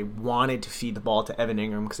hands. They wanted to feed the ball to Evan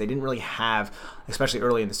Ingram because they didn't really have, especially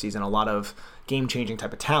early in the season, a lot of game-changing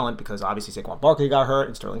type of talent, because obviously Saquon Barkley got hurt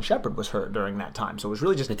and Sterling Shepard was hurt during that time. So it was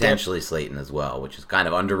really just potentially Slayton as well, which is kind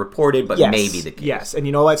of underreported, but maybe the case. Yes, and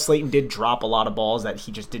you know what? Slayton did drop a lot of balls that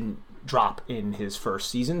he just didn't drop in his first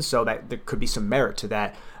season, so that there could be some merit to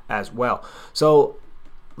that as well. So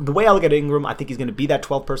the way I look at Ingram, I think he's going to be that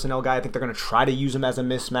 12 personnel guy. I think they're going to try to use him as a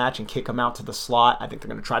mismatch and kick him out to the slot. I think they're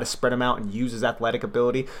going to try to spread him out and use his athletic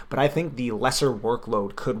ability. But I think the lesser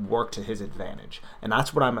workload could work to his advantage. And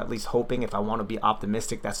that's what I'm at least hoping. If I want to be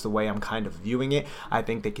optimistic, that's the way I'm kind of viewing it. I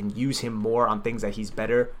think they can use him more on things that he's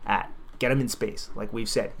better at. Get him in space. Like we've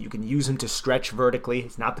said, you can use him to stretch vertically.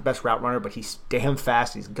 He's not the best route runner, but he's damn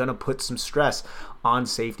fast. He's going to put some stress on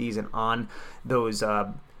safeties and on those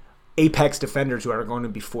apex defenders who are going to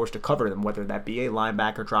be forced to cover them, whether that be a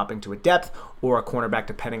linebacker dropping to a depth or a cornerback,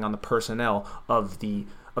 depending on the personnel of the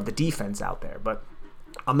defense out there. But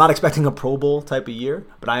I'm not expecting a Pro Bowl type of year,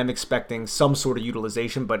 but I am expecting some sort of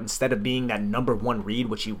utilization. But instead of being that number 1 read,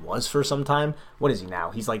 which he was for some time, what is he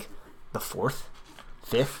now? He's like the 4th,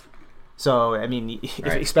 5th. So, I mean,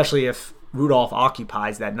 right. Especially if Rudolph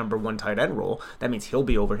occupies that number 1 tight end role, that means he'll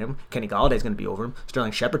be over him. Kenny Galladay's going to be over him.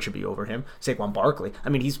 Sterling Shepard should be over him. Saquon Barkley. I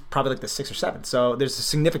mean, he's probably like the 6th or 7th. So there's a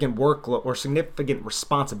significant workload or significant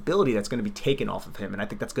responsibility that's going to be taken off of him, and I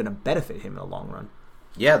think that's going to benefit him in the long run.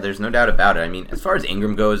 Yeah, there's no doubt about it. I mean, as far as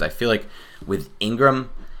Ingram goes, I feel like with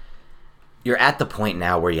Ingram, you're at the point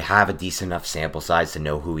now where you have a decent enough sample size to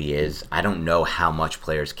know who he is. I don't know how much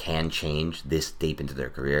players can change this deep into their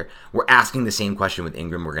career. We're asking the same question with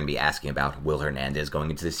Ingram. We're going to be asking about Will Hernandez going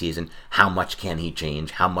into the season. How much can he change?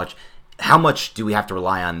 How much do we have to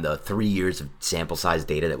rely on the 3 years of sample size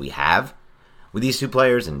data that we have with these two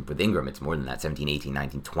players? And with Ingram, it's more than that, 17, 18,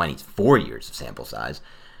 19, 20. It's 4 years of sample size.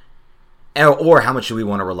 Or how much do we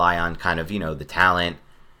want to rely on kind of, the talent,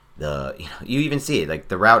 you even see it, like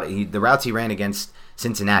the routes he ran against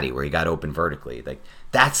Cincinnati where he got open vertically. Like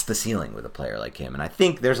that's the ceiling with a player like him. And I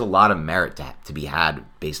think there's a lot of merit to be had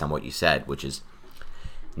based on what you said, which is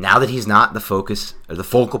now that he's not the focus or the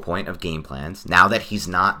focal point of game plans, now that he's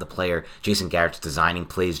not the player Jason Garrett's designing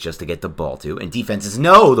plays just to get the ball to, and defenses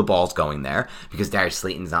know the ball's going there because Darius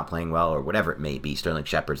Slayton's not playing well or whatever it may be, Sterling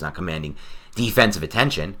Shepard's not commanding defensive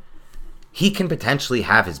attention, he can potentially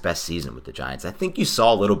have his best season with the Giants. I think you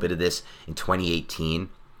saw a little bit of this in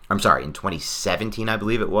 2017, I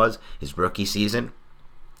believe it was, his rookie season.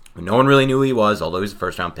 No one really knew who he was, although he was a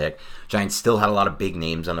first-round pick. Giants still had a lot of big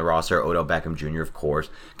names on the roster. Odell Beckham Jr., of course,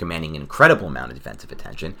 commanding an incredible amount of defensive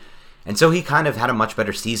attention. And so he kind of had a much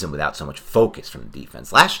better season without so much focus from the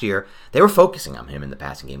defense. Last year, they were focusing on him in the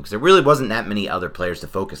passing game because there really wasn't that many other players to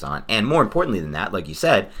focus on. And more importantly than that, like you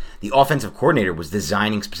said, the offensive coordinator was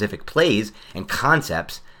designing specific plays and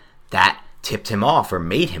concepts that tipped him off or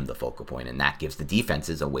made him the focal point, and that gives the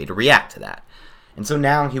defenses a way to react to that. And so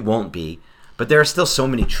now he won't be, but there are still so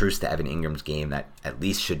many truths to Evan Ingram's game that at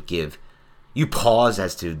least should give you pause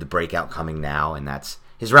as to the breakout coming now, and that's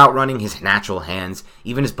his route running, his natural hands,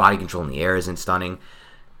 even his body control in the air isn't stunning.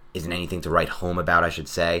 Isn't anything to write home about, I should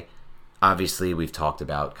say. Obviously, we've talked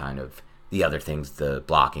about kind of the other things, the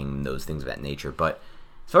blocking, those things of that nature. But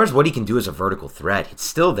as far as what he can do as a vertical threat, it's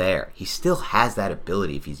still there. He still has that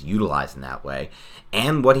ability if he's utilized in that way.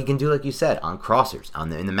 And what he can do, like you said, on crossers,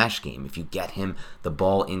 in the mesh game. If you get him the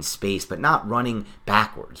ball in space, but not running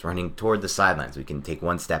backwards, running toward the sidelines. We can take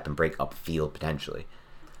one step and break upfield potentially.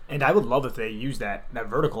 And I would love if they used that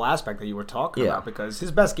vertical aspect that you were talking about, because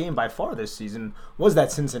his best game by far this season was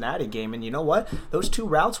that Cincinnati game. And you know what? Those two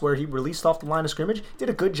routes where he released off the line of scrimmage, did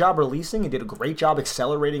a good job releasing. He did a great job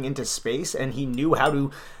accelerating into space, and he knew how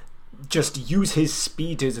to just use his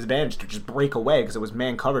speed to his advantage to just break away, because it was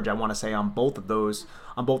man coverage, I want to say, on both of those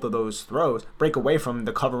throws, break away from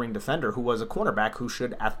the covering defender, who was a cornerback who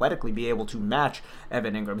should athletically be able to match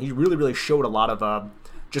Evan Ingram. He really showed a lot of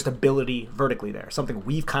just ability vertically there, something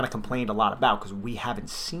we've kind of complained a lot about because we haven't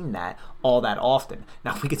seen that all that often.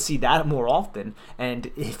 Now, if we could see that more often, and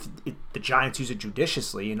if the Giants use it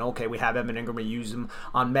judiciously, okay, we have Evan Ingram, we use him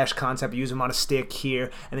on mesh concept, use him on a stick here,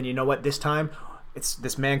 and then you know what, this time, it's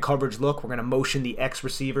this man coverage look. We're going to motion the X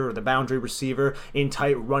receiver or the boundary receiver in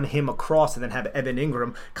tight, run him across, and then have Evan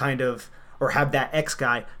Ingram or have that X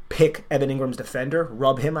guy pick Evan Ingram's defender,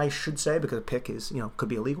 rub him, I should say, because a pick is, could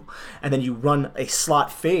be illegal. And then you run a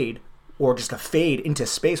slot fade or just a fade into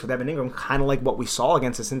space with Evan Ingram, kind of like what we saw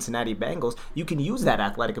against the Cincinnati Bengals. You can use that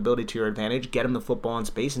athletic ability to your advantage, get him the football in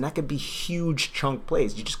space, and that could be huge chunk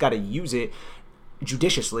plays. You just got to use it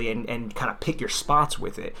judiciously and kind of pick your spots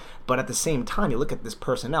with it. But at the same time, you look at this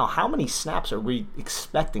personnel, how many snaps are we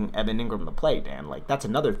expecting Evan Ingram to play, Dan? Like, that's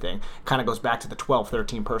another thing. Kind of goes back to the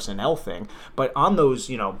 12-13 personnel thing. But on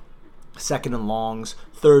those, second and longs,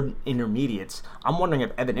 third intermediates, I'm wondering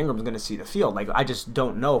if Evan Ingram's going to see the field. Like, I just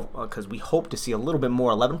don't know, because we hope to see a little bit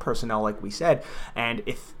more 11 personnel, like we said. And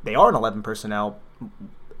if they are an 11 personnel,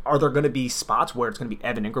 are there going to be spots where it's going to be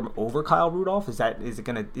Evan Ingram over Kyle Rudolph? Is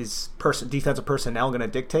defensive personnel going to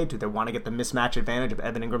dictate? Do they want to get the mismatch advantage of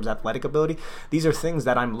Evan Ingram's athletic ability? These are things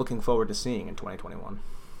that I'm looking forward to seeing in 2021.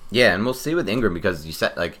 Yeah, and we'll see with Ingram, because you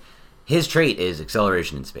said, his trait is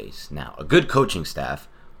acceleration in space. Now, a good coaching staff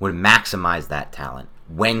would maximize that talent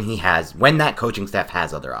when that coaching staff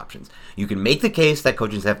has other options. You can make the case that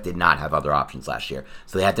coaching staff did not have other options last year,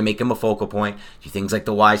 so they had to make him a focal point, do things like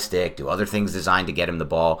the Y stick, do other things designed to get him the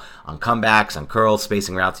ball on comebacks, on curls,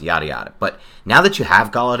 spacing routes, yada yada. But now that you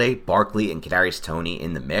have Golladay, Barkley, and Kadarius Toney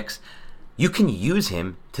in the mix, you can use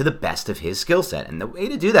him to the best of his skill set. And the way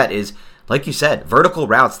to do that is, like you said, vertical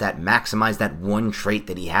routes that maximize that one trait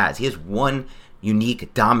that he has. He has one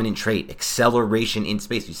unique, dominant trait, acceleration in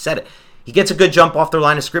space. You said it. He gets a good jump off their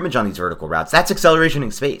line of scrimmage on these vertical routes. That's acceleration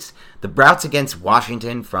in space. The routes against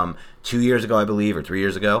Washington from 2 years ago, I believe, or 3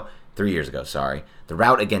 years ago. 3 years ago, sorry. The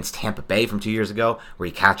route against Tampa Bay from 2 years ago, where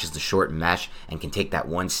he catches the short mesh and can take that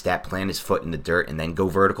one step, plant his foot in the dirt, and then go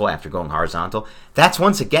vertical after going horizontal. That's,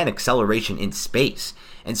 once again, acceleration in space.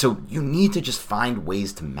 And so you need to just find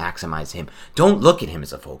ways to maximize him. Don't look at him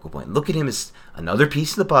as a focal point. Look at him as another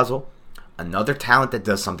piece of the puzzle, another talent that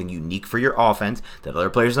does something unique for your offense that other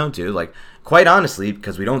players don't do. Like, quite honestly,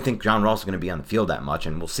 because we don't think John Ross is going to be on the field that much,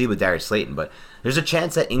 and we'll see with Darius Slayton, but there's a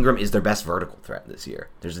chance that Ingram is their best vertical threat this year.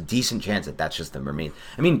 There's a decent chance that that's just the remain.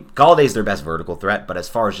 I mean, Galladay's their best vertical threat, but as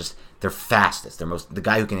far as just their fastest, the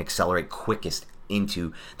guy who can accelerate quickest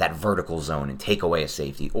into that vertical zone and take away a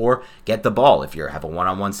safety or get the ball if you have a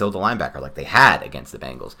one-on-one still to linebacker like they had against the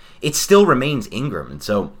Bengals, it still remains Ingram. And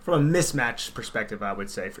so from a mismatch perspective, I would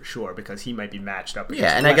say for sure, because he might be matched up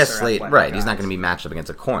against and I guess Slade, right, he's not going to be matched up against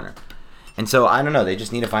a corner. And so I don't know, they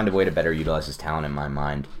just need to find a way to better utilize his talent in my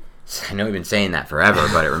mind. I know we've been saying that forever,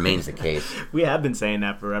 but it remains the case. We have been saying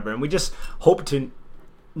that forever, and we just hope to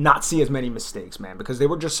not see as many mistakes, man, because they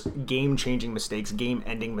were just game-changing mistakes,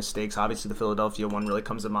 game-ending mistakes. Obviously, the Philadelphia one really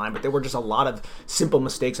comes to mind, but there were just a lot of simple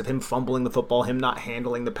mistakes of him fumbling the football, him not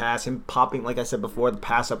handling the pass, him popping, like I said before, the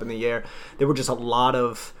pass up in the air. There were just a lot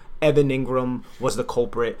of Evan Ingram was the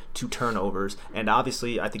culprit to turnovers, and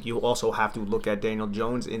obviously, I think you also have to look at Daniel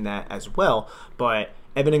Jones in that as well, but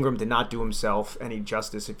Evan Ingram did not do himself any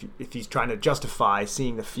justice if he's trying to justify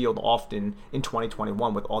seeing the field often in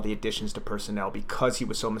 2021 with all the additions to personnel because he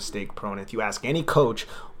was so mistake prone. If you ask any coach,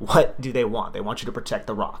 what do they want? They want you to protect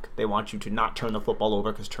the rock. They want you to not turn the football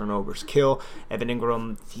over because turnovers kill. Evan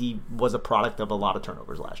Ingram, he was a product of a lot of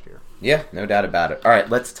turnovers last year. Yeah, no doubt about it. All right,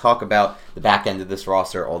 let's talk about the back end of this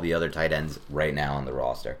roster, all the other tight ends right now on the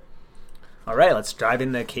roster. All right, let's dive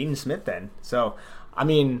into Kaden Smith then. So, I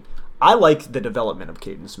mean, I like the development of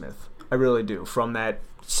Kaden Smith. I really do. From that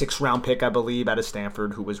 6th-round pick, I believe, out of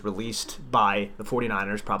Stanford, who was released by the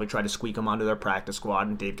 49ers, probably tried to squeak him onto their practice squad,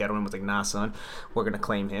 and Dave Gettleman was like, nah, son, we're going to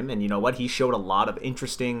claim him. And you know what? He showed a lot of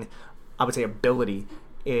interesting, I would say, ability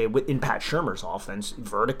in Pat Shurmur's offense.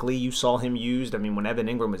 Vertically, you saw him used. I mean, when Evan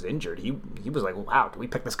Ingram was injured, he was like, wow, do we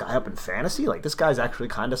pick this guy up in fantasy? Like, this guy's actually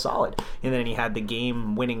kind of solid. And then he had the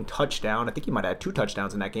game-winning touchdown. I think he might have had 2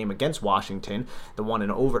 touchdowns in that game against Washington, the one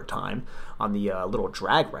in overtime on the little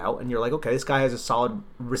drag route. And you're like, okay, this guy has a solid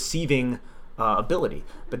receiving ability.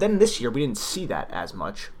 But then this year, we didn't see that as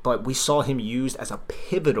much. But we saw him used as a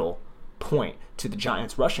pivotal point to the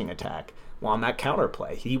Giants' rushing attack on that counter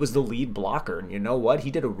play. He was the lead blocker, and you know what? He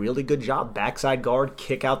did a really good job. Backside guard,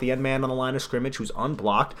 kick out the end man on the line of scrimmage who's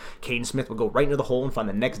unblocked. Caden Smith would go right into the hole and find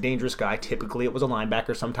the next dangerous guy. Typically it was a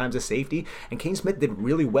linebacker, sometimes a safety, and Caden Smith did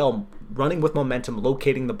really well running with momentum,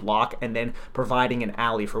 locating the block, and then providing an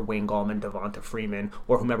alley for Wayne Gallman, Devonta Freeman,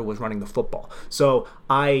 or whomever was running the football. So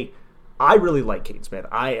I really like Caden Smith.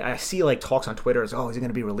 I see like talks on Twitter as, is he going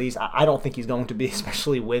to be released? I don't think he's going to be,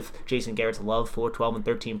 especially with Jason Garrett's love for 12 and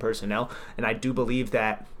 13 personnel. And I do believe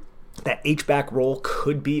that H-back role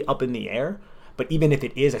could be up in the air. But even if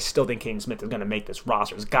it is, I still think Caden Smith is going to make this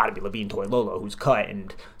roster. It's got to be Levine Toilolo who's cut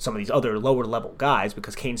and some of these other lower level guys,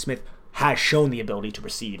 because Caden Smith has shown the ability to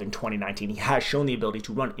receive in 2019. He has shown the ability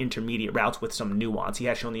to run intermediate routes with some nuance. He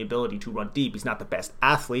has shown the ability to run deep. He's not the best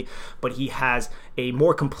athlete, but he has a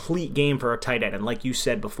more complete game for a tight end. And like you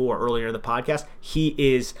said before earlier in the podcast, he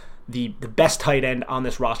is the best tight end on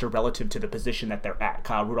this roster relative to the position that they're at.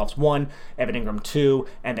 Kyle Rudolph's 1, Evan Ingram 2,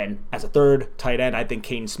 and then as a third tight end, I think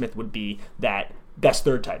Caden Smith would be that best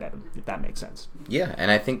third tight end, if that makes sense. Yeah,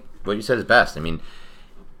 and I think what you said is best. I mean,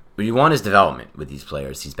 what you want is development with these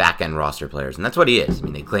players, these back-end roster players, and that's what he is. I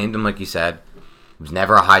mean, they claimed him, like you said. He was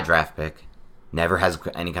never a high draft pick, never has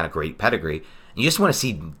any kind of great pedigree. And you just want to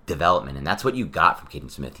see development, and that's what you got from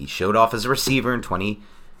Caden Smith. He showed off as a receiver in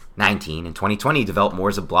 2019. In 2020, he developed more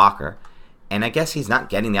as a blocker, and I guess he's not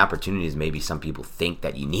getting the opportunities maybe some people think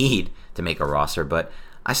that you need to make a roster, but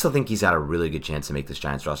I still think he's got a really good chance to make this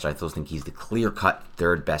Giants roster. I still think he's the clear-cut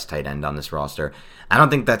third best tight end on this roster. I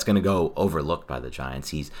don't think that's going to go overlooked by the Giants.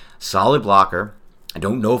 He's a solid blocker. I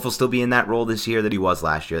don't know if he'll still be in that role this year that he was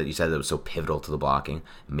last year, that you said that was so pivotal to the blocking.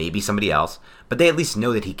 Maybe somebody else. But they at least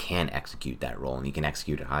know that he can execute that role, and he can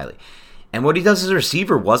execute it highly. And what he does as a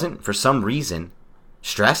receiver wasn't, for some reason,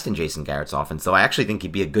 stressed in Jason Garrett's offense, though I actually think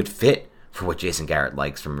he'd be a good fit for what Jason Garrett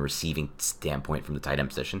likes from a receiving standpoint from the tight end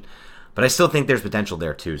position. But I still think there's potential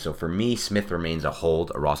there too. So for me, Smith remains a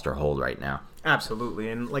roster hold right now. Absolutely.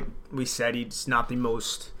 And like we said, he's not the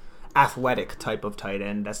most athletic type of tight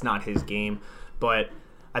end. That's not his game. But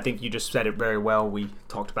I think you just said it very well. We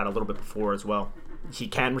talked about it a little bit before as well. He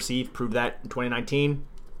can receive, proved that in 2019.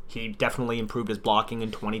 He definitely improved his blocking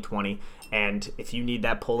in 2020. And if you need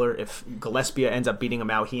that puller, if Gillespie ends up beating him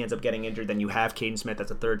out, he ends up getting injured, then you have Caden Smith as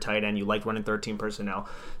a third tight end. You like running 13 personnel,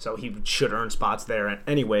 so he should earn spots there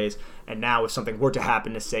anyways. And now if something were to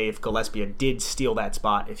happen to say if Gillespie did steal that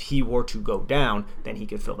spot, if he were to go down, then he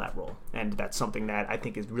could fill that role. And that's something that I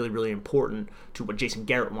think is really, really important to what Jason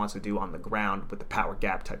Garrett wants to do on the ground with the power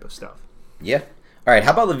gap type of stuff. Yeah. All right,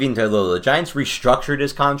 how about Levine Toilolo? The Giants restructured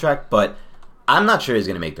his contract, but I'm not sure he's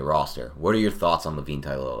going to make the roster. What are your thoughts on Levine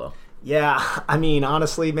Toilolo? Yeah, I mean,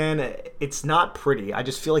 honestly, man, it's not pretty. I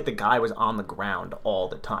just feel like the guy was on the ground all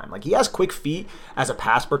the time. Like, he has quick feet as a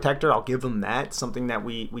pass protector. I'll give him that. Something that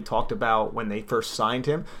we talked about when they first signed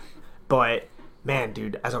him. But, man,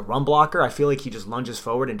 dude, as a run blocker, I feel like he just lunges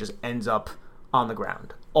forward and just ends up on the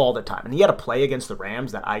ground all the time. And he had a play against the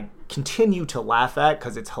Rams that I continue to laugh at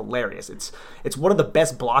because it's hilarious. It's one of the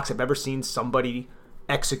best blocks I've ever seen somebody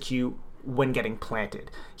execute when getting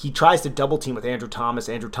planted. He tries to double team with Andrew Thomas.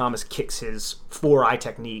 Andrew Thomas kicks his 4-eye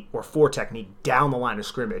technique or 4 technique down the line of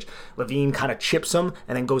scrimmage. Levine kind of chips him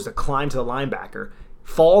and then goes to climb to the linebacker,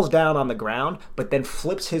 falls down on the ground, but then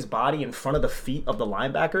flips his body in front of the feet of the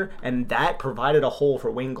linebacker, and that provided a hole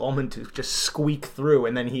for Wayne Gallman to just squeak through,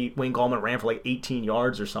 and then Wayne Gallman ran for like 18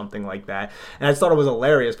 yards or something like that. And I just thought it was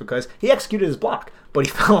hilarious because he executed his block, but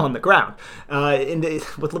he fell on the ground.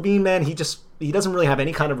 With Levine, man, he doesn't really have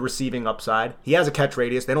any kind of receiving upside. He has a catch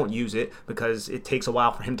radius. They don't use it because it takes a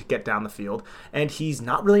while for him to get down the field. And he's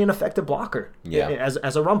not really an effective blocker. Yeah.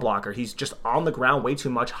 As a run blocker. He's just on the ground way too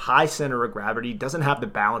much, high center of gravity, doesn't have the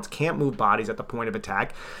balance, can't move bodies at the point of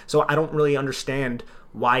attack. So I don't really understand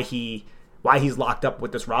why he's locked up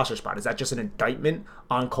with this roster spot. Is that just an indictment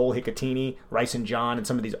on Cole Hicatini, Ryson John, and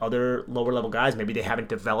some of these other lower-level guys? Maybe they haven't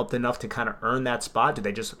developed enough to kind of earn that spot. Do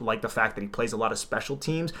they just like the fact that he plays a lot of special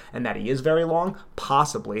teams and that he is very long?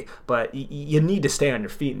 Possibly. But you need to stay on your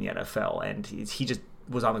feet in the NFL, and he just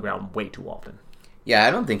was on the ground way too often. Yeah,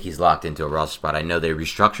 I don't think he's locked into a roster spot. I know they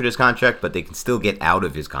restructured his contract, but they can still get out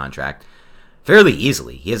of his contract fairly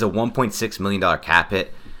easily. He has a $1.6 million cap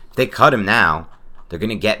hit. If they cut him now, they're going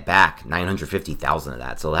to get back $950,000 of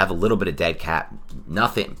that. So they'll have a little bit of dead cap.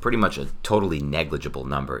 Nothing, pretty much a totally negligible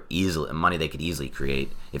number. Money they could easily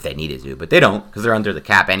create if they needed to. But they don't because they're under the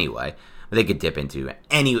cap anyway. But they could dip into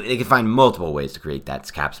they could find multiple ways to create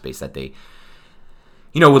that cap space that they,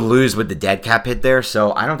 would lose with the dead cap hit there.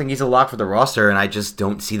 So I don't think he's a lock for the roster. And I just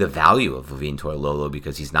don't see the value of Levine Toilolo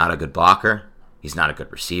because he's not a good blocker. He's not a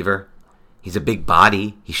good receiver. He's a big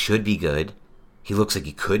body. He should be good. He looks like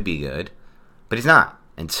he could be good, but he's not.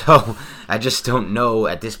 And so I just don't know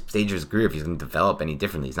at this stage of his career if he's going to develop any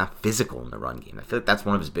differently. He's not physical in the run game. I feel like that's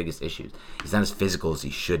one of his biggest issues. He's not as physical as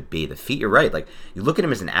he should be. The feet, you're right. Like, you look at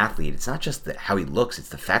him as an athlete, it's not just how he looks, it's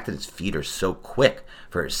the fact that his feet are so quick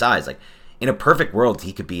for his size. Like, in a perfect world,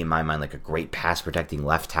 he could be, in my mind, like a great pass-protecting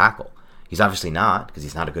left tackle. He's obviously not, because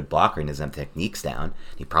he's not a good blocker and doesn't have techniques down.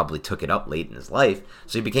 He probably took it up late in his life,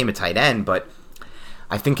 so he became a tight end, but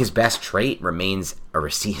I think his best trait remains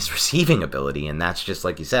his receiving ability, and that's just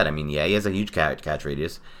like you said. I mean, yeah, he has a huge catch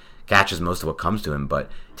radius, catches most of what comes to him,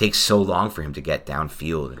 but it takes so long for him to get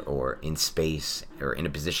downfield or in space or in a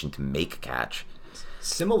position to make a catch.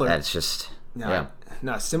 Similar. That's just, yeah.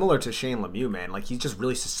 No, similar to Shane Lemieux, man. Like, he's just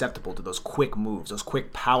really susceptible to those quick moves, those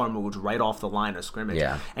quick power moves right off the line of scrimmage.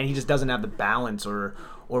 Yeah. And he just doesn't have the balance or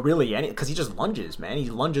really any, because he just lunges, man. He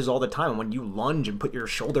lunges all the time. And when you lunge and put your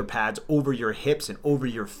shoulder pads over your hips and over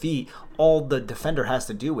your feet, all the defender has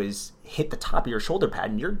to do is hit the top of your shoulder pad,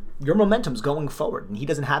 and your momentum's going forward. And he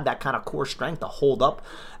doesn't have that kind of core strength to hold up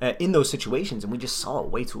in those situations. And we just saw it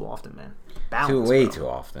way too often, man. Balance, too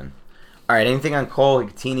often. All right, anything on Cole,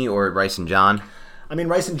 Hikatini, or Rysen John? I mean,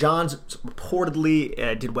 Rysen Johns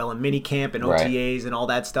reportedly did well in minicamp and OTAs and all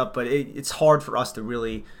that stuff, but it's hard for us to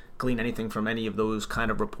really glean anything from any of those kind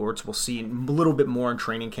of reports. We'll see a little bit more in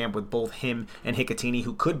training camp with both him and Hikatini,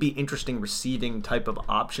 who could be interesting receiving type of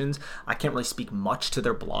options. I can't really speak much to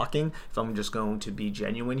their blocking if I'm just going to be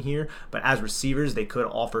genuine here, but as receivers, they could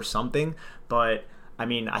offer something. But I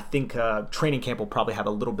mean, I think training camp will probably have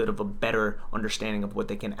a little bit of a better understanding of what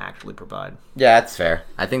they can actually provide. Yeah, that's fair.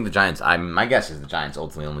 I think the Giants, my guess is the Giants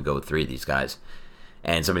ultimately only go with 3 of these guys.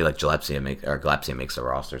 And somebody like Gillespie makes the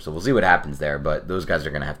roster. So we'll see what happens there, but those guys are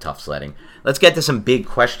going to have tough sledding. Let's get to some big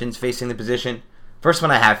questions facing the position. First one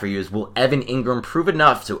I have for you is, will Evan Ingram prove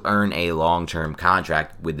enough to earn a long-term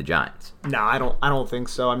contract with the Giants? No, I don't think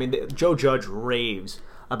so. I mean, Joe Judge raves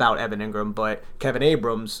about Evan Ingram, but Kevin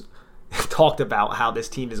Abrams talked about how this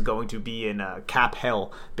team is going to be in cap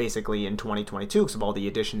hell basically in 2022 because of all the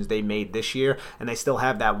additions they made this year, and they still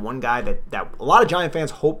have that one guy that a lot of Giant fans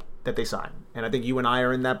hope that they sign. And I think you and I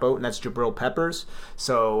are in that boat, and that's Jabril Peppers.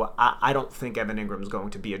 So I don't think Evan Ingram is going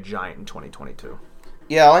to be a Giant in 2022.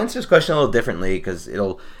 Yeah, I'll answer this question a little differently because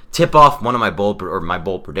it'll tip off one of my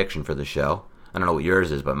bold prediction for the show. I don't know what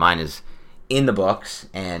yours is, but mine is in the books,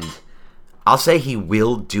 and I'll say he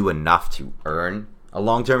will do enough to earn a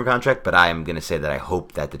long-term contract, but I am going to say that I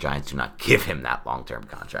hope that the Giants do not give him that long-term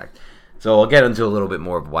contract. So I'll get into a little bit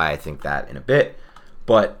more of why I think that in a bit.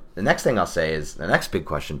 But the next thing I'll say is the next big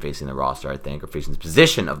question facing the roster, I think, or facing the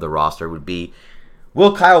position of the roster would be,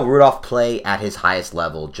 will Kyle Rudolph play at his highest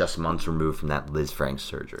level just months removed from that Liz Frank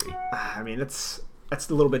surgery? I mean, that's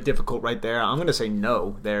a little bit difficult right there. I'm going to say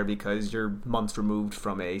no there because you're months removed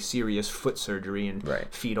from a serious foot surgery, and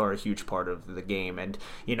feet are a huge part of the game. And,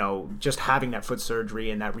 you know, just having that foot surgery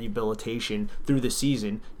and that rehabilitation through the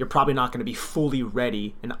season, you're probably not going to be fully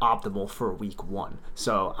ready and optimal for week 1.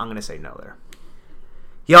 So I'm going to say no there.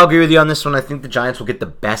 Yeah, I'll agree with you on this one. I think the Giants will get the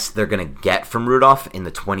best they're going to get from Rudolph in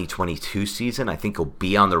the 2022 season. I think he'll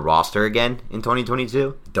be on the roster again in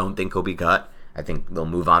 2022. Don't think he'll be cut. I think they'll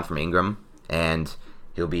move on from Ingram, and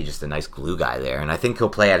he'll be just a nice glue guy there. And I think he'll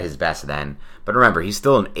play at his best then. But remember, he's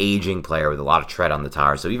still an aging player with a lot of tread on the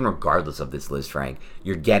tire. So even regardless of this Liz Frank,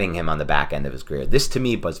 you're getting him on the back end of his career. This, to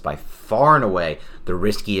me, was by far and away the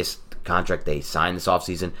riskiest contract they signed this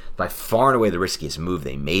offseason, by far and away the riskiest move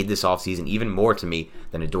they made this offseason, even more to me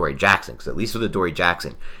than Adoree Jackson. Because at least with Adoree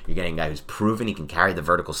Jackson, you're getting a guy who's proven he can carry the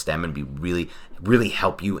vertical stem and be really, really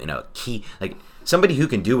help you in a key, like somebody who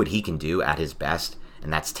can do what he can do at his best,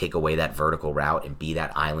 and that's take away that vertical route and be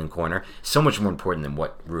that island corner. So much more important than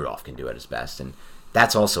what Rudolph can do at his best. And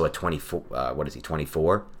that's also a 24,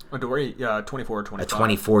 24? Adoree, 24 or 25. A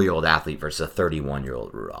 24-year-old athlete versus a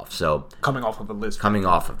 31-year-old Rudolph. So coming off of the Liz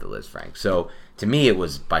Frank. So to me, it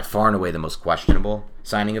was by far and away the most questionable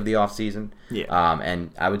signing of the offseason. Yeah.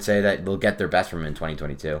 And I would say that they'll get their best from him in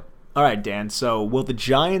 2022. All right, Dan. So will the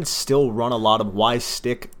Giants still run a lot of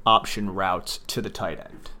Y-stick option routes to the tight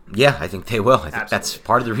end? Yeah, I think they will. I think that's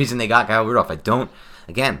part of the reason they got Kyle Rudolph. I don't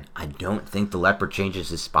think the Leopard changes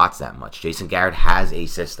his spots that much. Jason Garrett has a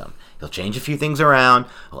system. He'll change a few things around.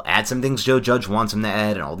 He'll add some things Joe Judge wants him to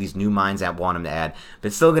add and all these new minds that want him to add. But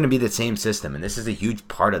it's still going to be the same system, and this is a huge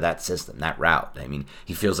part of that system, that route. I mean,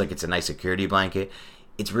 he feels like it's a nice security blanket.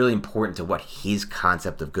 it's really important to what his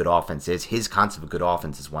concept of good offense is. His concept of good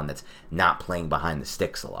offense is one that's not playing behind the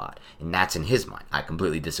sticks a lot, and that's in his mind. I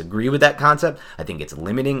completely disagree with that concept. I think it's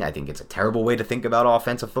limiting. I think it's a terrible way to think about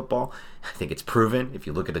offensive football. I think it's proven if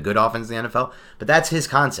you look at the good offense in the NFL, but that's his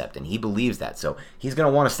concept, and he believes that, so he's going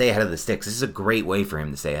to want to stay ahead of the sticks. This is a great way for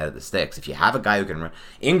him to stay ahead of the sticks. If you have a guy who can run,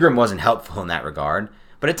 Ingram wasn't helpful in that regard,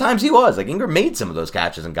 but at times he was. Like, Ingram made some of those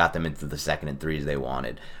catches and got them into the 2nd and 3s they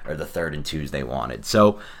wanted, or the 3rd and 2s they wanted.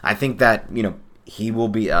 So I think that, he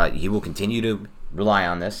will continue to rely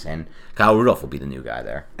on this, and Kyle Rudolph will be the new guy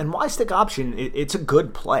there. And why stick option? It's a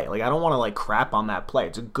good play. Like, I don't want to crap on that play.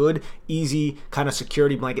 It's a good, easy kind of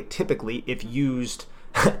security blanket. Typically, if used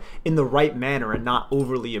in the right manner and not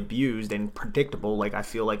overly abused and predictable, like I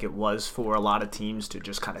feel like it was for a lot of teams to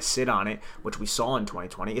just kind of sit on it, which we saw in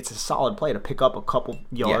 2020. It's a solid play to pick up a couple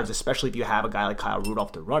yards, especially if you have a guy like Kyle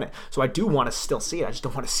Rudolph to run it. So I do want to still see it. I just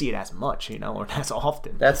don't want to see it as much, or as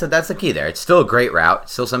often. That's the key there. It's still a great route.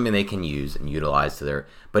 It's still something they can use and utilize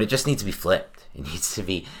but it just needs to be flipped. It needs to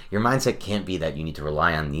be, your mindset can't be that you need to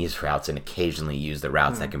rely on these routes and occasionally use the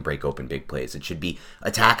routes that can break open big plays. It should be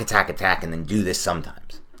attack, and then do this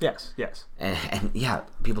sometimes. Yes. And yeah,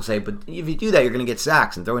 people say, but if you do that, you're going to get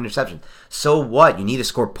sacks and throw interceptions. So what? You need to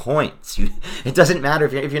score points. It doesn't matter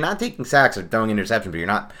if you're not taking sacks or throwing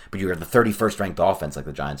interceptions, but you're the 31st ranked offense like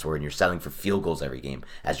the Giants were, and you're settling for field goals every game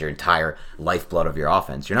as your entire lifeblood of your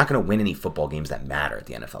offense. You're not going to win any football games that matter at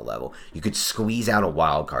the NFL level. You could squeeze out a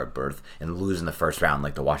wild card berth and lose in the first round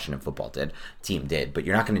like the Washington football team did, but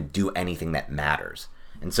you're not going to do anything that matters.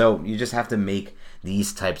 And so you just have to make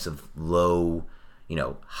these types of low,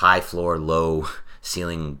 high floor, low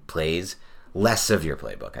ceiling plays less of your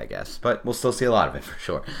playbook, I guess. But we'll still see a lot of it for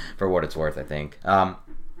sure, for what it's worth, I think. How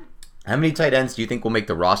many tight ends do you think will make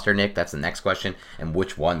the roster, Nick? That's the next question. And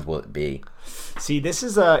which ones will it be? See, this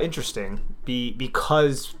is interesting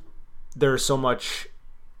because there's so much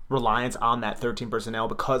reliance on that 13 personnel,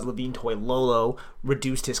 because Levine Toilolo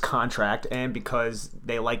reduced his contract, and because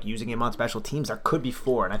they like using him on special teams. There could be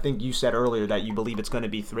 4, and I think you said earlier that you believe it's going to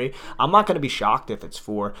be 3. I'm not going to be shocked if it's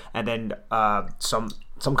 4, and then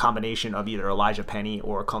some combination of either Elijah Penny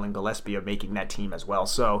or Cullen Gillespie are making that team as well.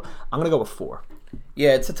 So I'm going to go with 4.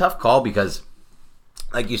 Yeah, it's a tough call because,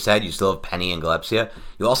 like you said, you still have Penny and Gillespie.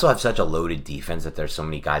 You also have such a loaded defense that there's so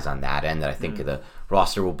many guys on that end that I think the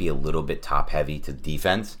roster will be a little bit top-heavy to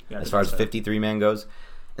defense as far as 53-man goes.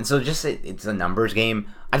 And so just it's a numbers game.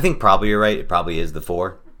 I think probably you're right. It probably is the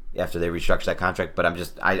 4 after they restructure that contract. But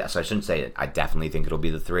so I shouldn't say it. I definitely think it'll be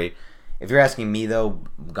the 3. If you're asking me, though,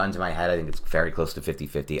 gun to my head, I think it's very close to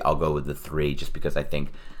 50-50. I'll go with the 3 just because I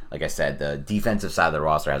think, like I said, the defensive side of the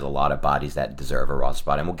roster has a lot of bodies that deserve a roster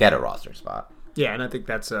spot and will get a roster spot. Yeah, and I think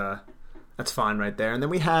that's fine right there. And then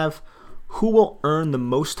we have who will earn the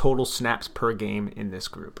most total snaps per game in this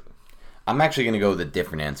group. I'm actually going to go with a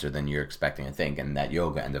different answer than you're expecting, I think, and that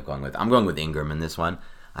you'll end up going with. I'm going with Ingram in this one.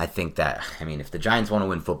 I think that, if the Giants want to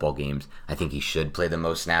win football games, I think he should play the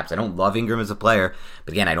most snaps. I don't love Ingram as a player,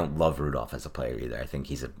 but again, I don't love Rudolph as a player either. I think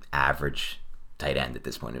he's an average tight end at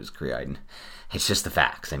this point of his career. And it's just the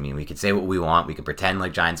facts. We could say what we want. We could pretend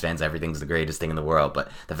like Giants fans everything's the greatest thing in the world, but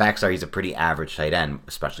the facts are he's a pretty average tight end,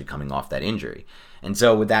 especially coming off that injury. And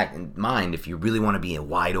so with that in mind, if you really want to be a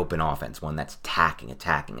wide open offense, one that's attacking,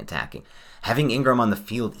 having Ingram on the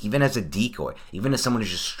field, even as a decoy, even as someone to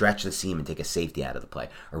just stretch the seam and take a safety out of the play,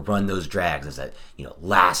 or run those drags as a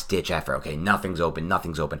last ditch effort. Okay, nothing's open.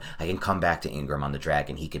 I can come back to Ingram on the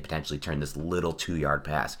drag, and he could potentially turn this little 2-yard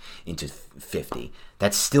pass into 50.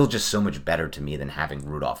 That's still just so much better to me than having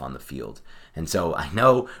Rudolph on the field. And so I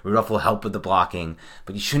know Rudolph will help with the blocking,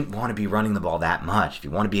 but you shouldn't want to be running the ball that much. If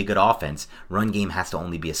you want to be a good offense, run game has to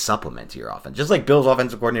only be a supplement to your offense. Just like Bill's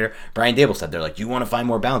offensive coordinator, Brian Daboll, said, they're like, do you want to find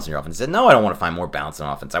more balance in your offense? I said, no, I don't want to find more balance in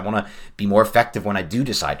offense. I want to be more effective when I do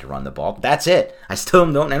decide to run the ball. But that's it. I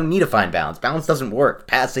don't need to find balance. Balance doesn't work.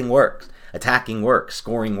 Passing works. Attacking works.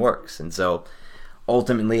 Scoring works. And so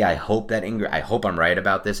ultimately, I hope I'm right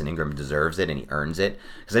about this, and Ingram deserves it and he earns it,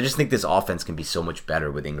 because I just think this offense can be so much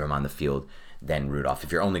better with Ingram on the field than Rudolph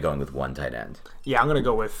if you're only going with one tight end. Yeah, I'm going to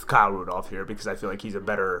go with Kyle Rudolph here because I feel like he's a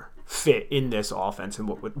better fit in this offense and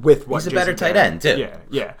with what he's a better tight end too.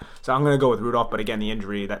 Yeah. So I'm going to go with Rudolph, but again, the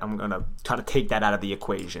injury, that I'm going to try to take that out of the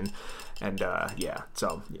equation. And That's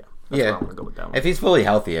why I'm going to go with that one. If he's fully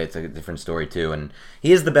healthy, it's a different story too. And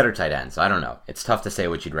he is the better tight end, so I don't know. It's tough to say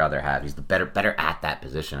what you'd rather have. He's the better at that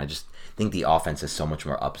position. I just think the offense has so much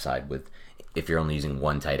more upside with if you're only using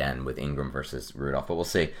one tight end with Ingram versus Rudolph. But we'll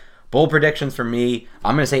see. Bold predictions for me,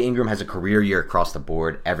 I'm going to say Ingram has a career year across the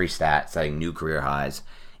board, every stat setting new career highs,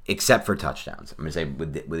 except for touchdowns. I'm going to say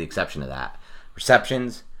with the exception of that.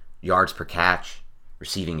 Receptions, yards per catch,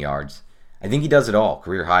 receiving yards. I think he does it all,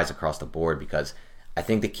 career highs across the board, because I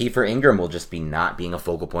think the key for Ingram will just be not being a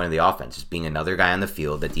focal point of the offense, just being another guy on the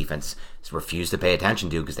field that defense refuse to pay attention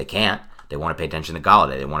to because they can't. They want to pay attention to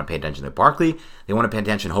Golladay. They want to pay attention to Barkley. They want to pay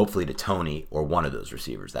attention, hopefully, to Tony or one of those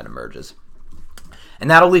receivers that emerges. And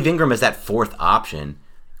that'll leave Ingram as that fourth option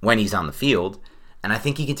when he's on the field. And I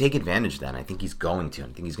think he can take advantage of that. And I think he's going to. I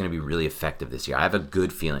think he's going to be really effective this year. I have a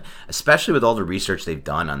good feeling, especially with all the research they've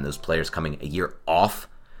done on those players coming a year off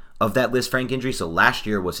of that Lisfranc injury. So last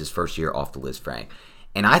year was his first year off the Lisfranc.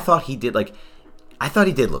 And I thought he did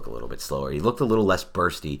look a little bit slower. He looked a little less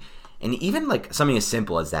bursty. And even like something as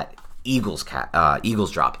simple as that Eagles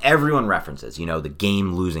drop. Everyone references, the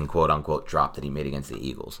game-losing quote-unquote drop that he made against the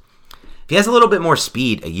Eagles. If he has a little bit more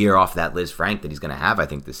speed a year off that Lisfranc that he's going to have, I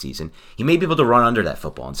think, this season, he may be able to run under that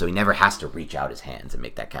football, and so he never has to reach out his hands and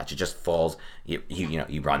make that catch. It just falls,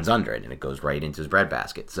 he runs under it, and it goes right into his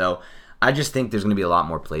breadbasket. So I just think there's going to be a lot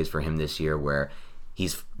more plays for him this year where he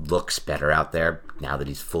looks better out there now that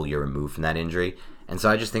he's full year removed from that injury. And so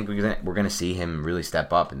I just think we're going to see him really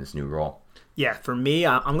step up in this new role. Yeah, for me,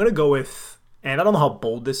 I'm going to go with, and I don't know how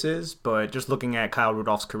bold this is, but just looking at Kyle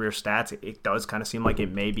Rudolph's career stats, it does kind of seem like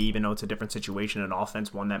it may be, even though it's a different situation in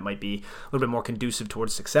offense, one that might be a little bit more conducive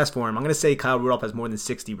towards success for him. I'm going to say Kyle Rudolph has more than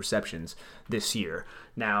 60 receptions this year.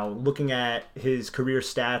 Now, looking at his career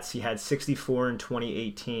stats, he had 64 in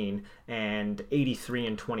 2018 and 83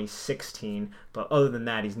 in 2016, but other than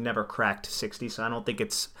that, he's never cracked 60, so I don't think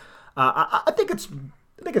it's, I think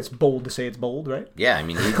it's bold to say it's bold, right? Yeah, I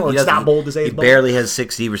mean, it's not bold to say it's bold. He barely has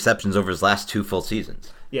 60 receptions over his last 2 full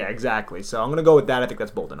seasons. Yeah, exactly. So I'm going to go with that. I think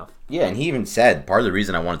that's bold enough. Yeah, and he even said part of the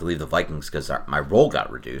reason I wanted to leave the Vikings because my role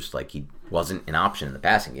got reduced. Like, he wasn't an option in the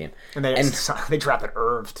passing game. And they drafted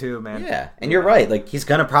Irv, too, man. Yeah, and you're right. Like, he's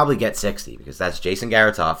going to probably get 60 because that's Jason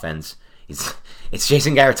Garrett's offense. It's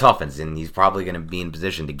Jason Garrett's offense, and he's probably going to be in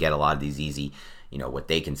position to get a lot of these easy, what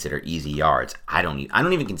they consider easy yards. I don't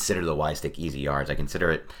even consider the Y-stick easy yards. I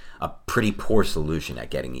consider it a pretty poor solution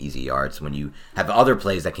at getting easy yards when you have other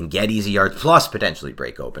plays that can get easy yards plus potentially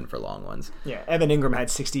break open for long ones. Yeah, Evan Ingram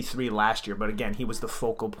had 63 last year, but again, he was the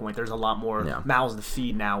focal point. There's a lot more mouths to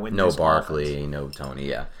feed now in this Barkley, offense. No Tony,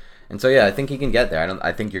 yeah. And so I think he can get there.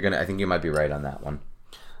 I think you might be right on that one.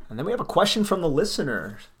 And then we have a question from the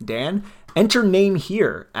listener, Dan. Enter name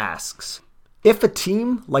here asks, if a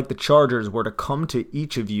team like the Chargers were to come to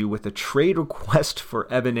each of you with a trade request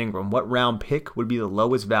for Evan Ingram, what round pick would be the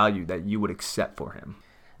lowest value that you would accept for him?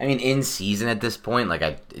 I mean, in season at this point,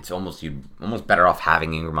 it's almost better off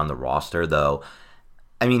having Ingram on the roster, though.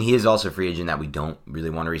 I mean, he is also a free agent that we don't really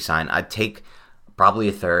want to re-sign. I'd take probably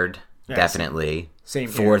a third, definitely. Same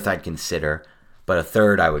Fourth, here. I'd consider, but a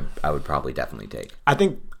third, I would probably definitely take. I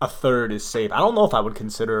think a third is safe. I don't know if I would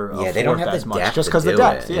consider a fourth they don't have as the much, depth just because the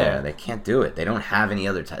depth. Yeah, they can't do it. They don't have any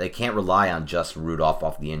other. They can't rely on just Rudolph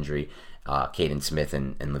off the injury, Caden Smith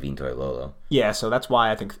and Levine Toilolo. Yeah, so that's why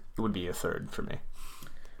I think it would be a third for me.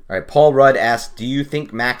 All right, Paul Rudd asks, do you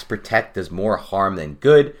think Max Protect does more harm than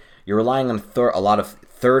good? You're relying on a lot of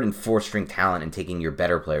third and fourth string talent and taking your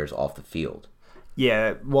better players off the field.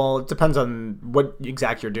 Yeah, well, it depends on what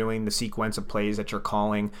exact you're doing, the sequence of plays that you're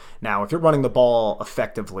calling. Now, if you're running the ball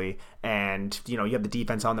effectively and, you have the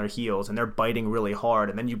defense on their heels and they're biting really hard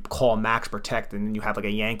and then you call max protect and then you have like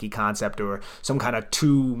a Yankee concept or some kind of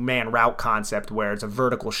two-man route concept where it's a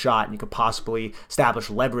vertical shot and you could possibly establish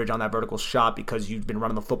leverage on that vertical shot because you've been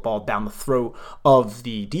running the football down the throat of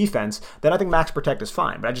the defense, then I think max protect is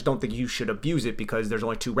fine. But I just don't think you should abuse it because there's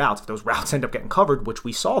only 2 routes. If those routes end up getting covered, which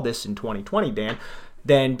we saw this in 2020, Dan,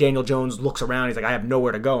 then Daniel Jones looks around, he's like, I have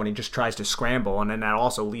nowhere to go, and he just tries to scramble, and then that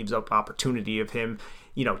also leaves up opportunity of him,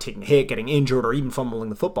 taking a hit, getting injured, or even fumbling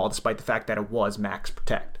the football, despite the fact that it was max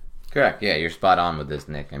protect. Correct. Yeah, you're spot on with this,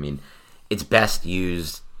 Nick. I mean, it's best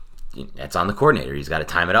used, it's on the coordinator. He's got to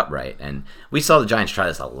time it up right. And we saw the Giants try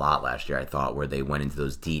this a lot last year, I thought, where they went into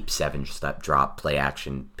those deep 7-step drop play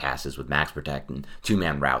action passes with max protect and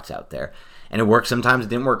 2-man routes out there. And it works sometimes, it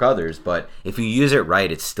didn't work others, but if you use it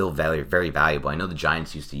right, it's still very, very valuable. I know the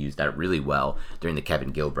Giants used to use that really well during the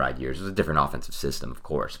Kevin Gilbride years. It was a different offensive system, of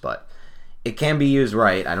course, but it can be used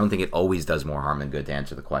right. I don't think it always does more harm than good, to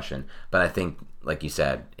answer the question, but I think, like you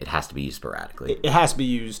said, it has to be used sporadically. It has to be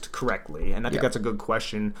used correctly, and I think that's a good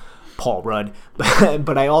question, Paul Rudd.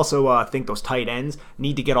 But I also think those tight ends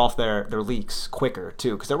need to get off their leaks quicker,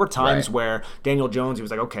 too, because there were times where Daniel Jones, he was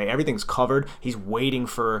like, okay, everything's covered. He's waiting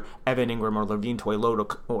for Evan Ingram or Levine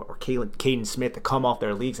Toilolo or Caden Smith to come off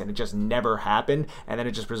their leaks, and it just never happened, and then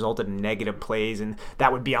it just resulted in negative plays, and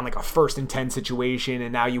that would be on like a 1st and 10 situation,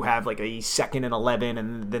 and now you have like a 2nd and 11,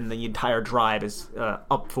 and then the entire drive is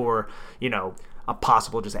up for, a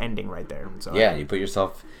possible just ending right there. So yeah, you put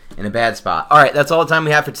yourself in a bad spot. All right, that's all the time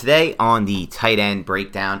we have for today on the tight end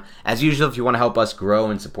breakdown. As usual, if you want to help us grow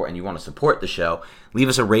and support, and you want to support the show, leave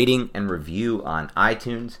us a rating and review on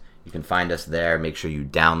iTunes. You can find us there. Make sure you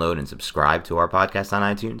download and subscribe to our podcast on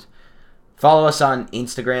iTunes. Follow us on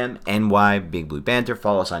Instagram, NY Big Blue Banter.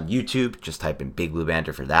 Follow us on YouTube. Just type in Big Blue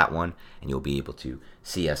Banter for that one, and you'll be able to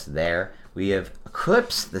see us there. We have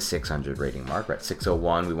eclipsed the 600 rating mark. We're at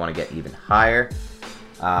 601. We want to get even higher.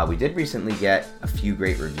 We did recently get a few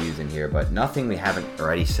great reviews in here, but nothing we haven't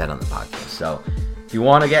already said on the podcast. So if you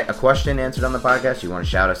want to get a question answered on the podcast, you want to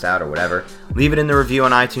shout us out or whatever, leave it in the review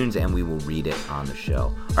on iTunes, and we will read it on the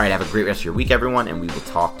show. All right, have a great rest of your week, everyone, and we will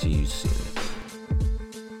talk to you soon.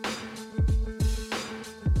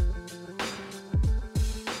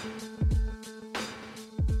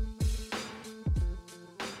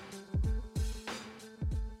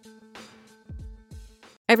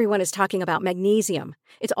 Everyone is talking about magnesium.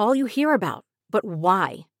 It's all you hear about. But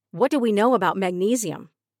why? What do we know about magnesium?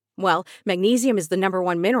 Well, magnesium is the number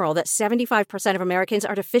one mineral that 75% of Americans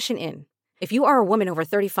are deficient in. If you are a woman over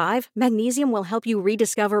 35, magnesium will help you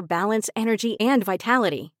rediscover balance, energy, and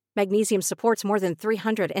vitality. Magnesium supports more than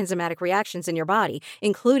 300 enzymatic reactions in your body,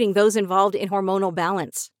 including those involved in hormonal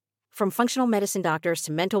balance. From functional medicine doctors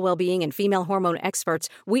to mental well-being and female hormone experts,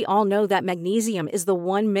 we all know that magnesium is the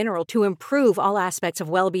one mineral to improve all aspects of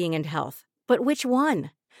well-being and health. But which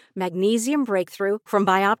one? Magnesium Breakthrough from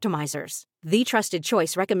Bioptimizers, the trusted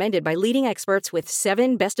choice recommended by leading experts with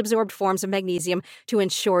 7 best-absorbed forms of magnesium to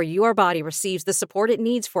ensure your body receives the support it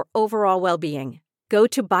needs for overall well-being. Go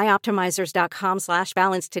to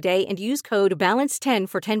bioptimizers.com/balance today and use code BALANCE10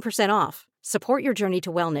 for 10% off. Support your journey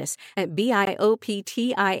to wellness at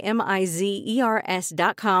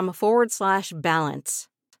bioptimizers.com/balance.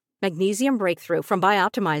 Magnesium Breakthrough from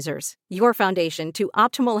Bioptimizers, your foundation to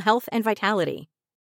optimal health and vitality.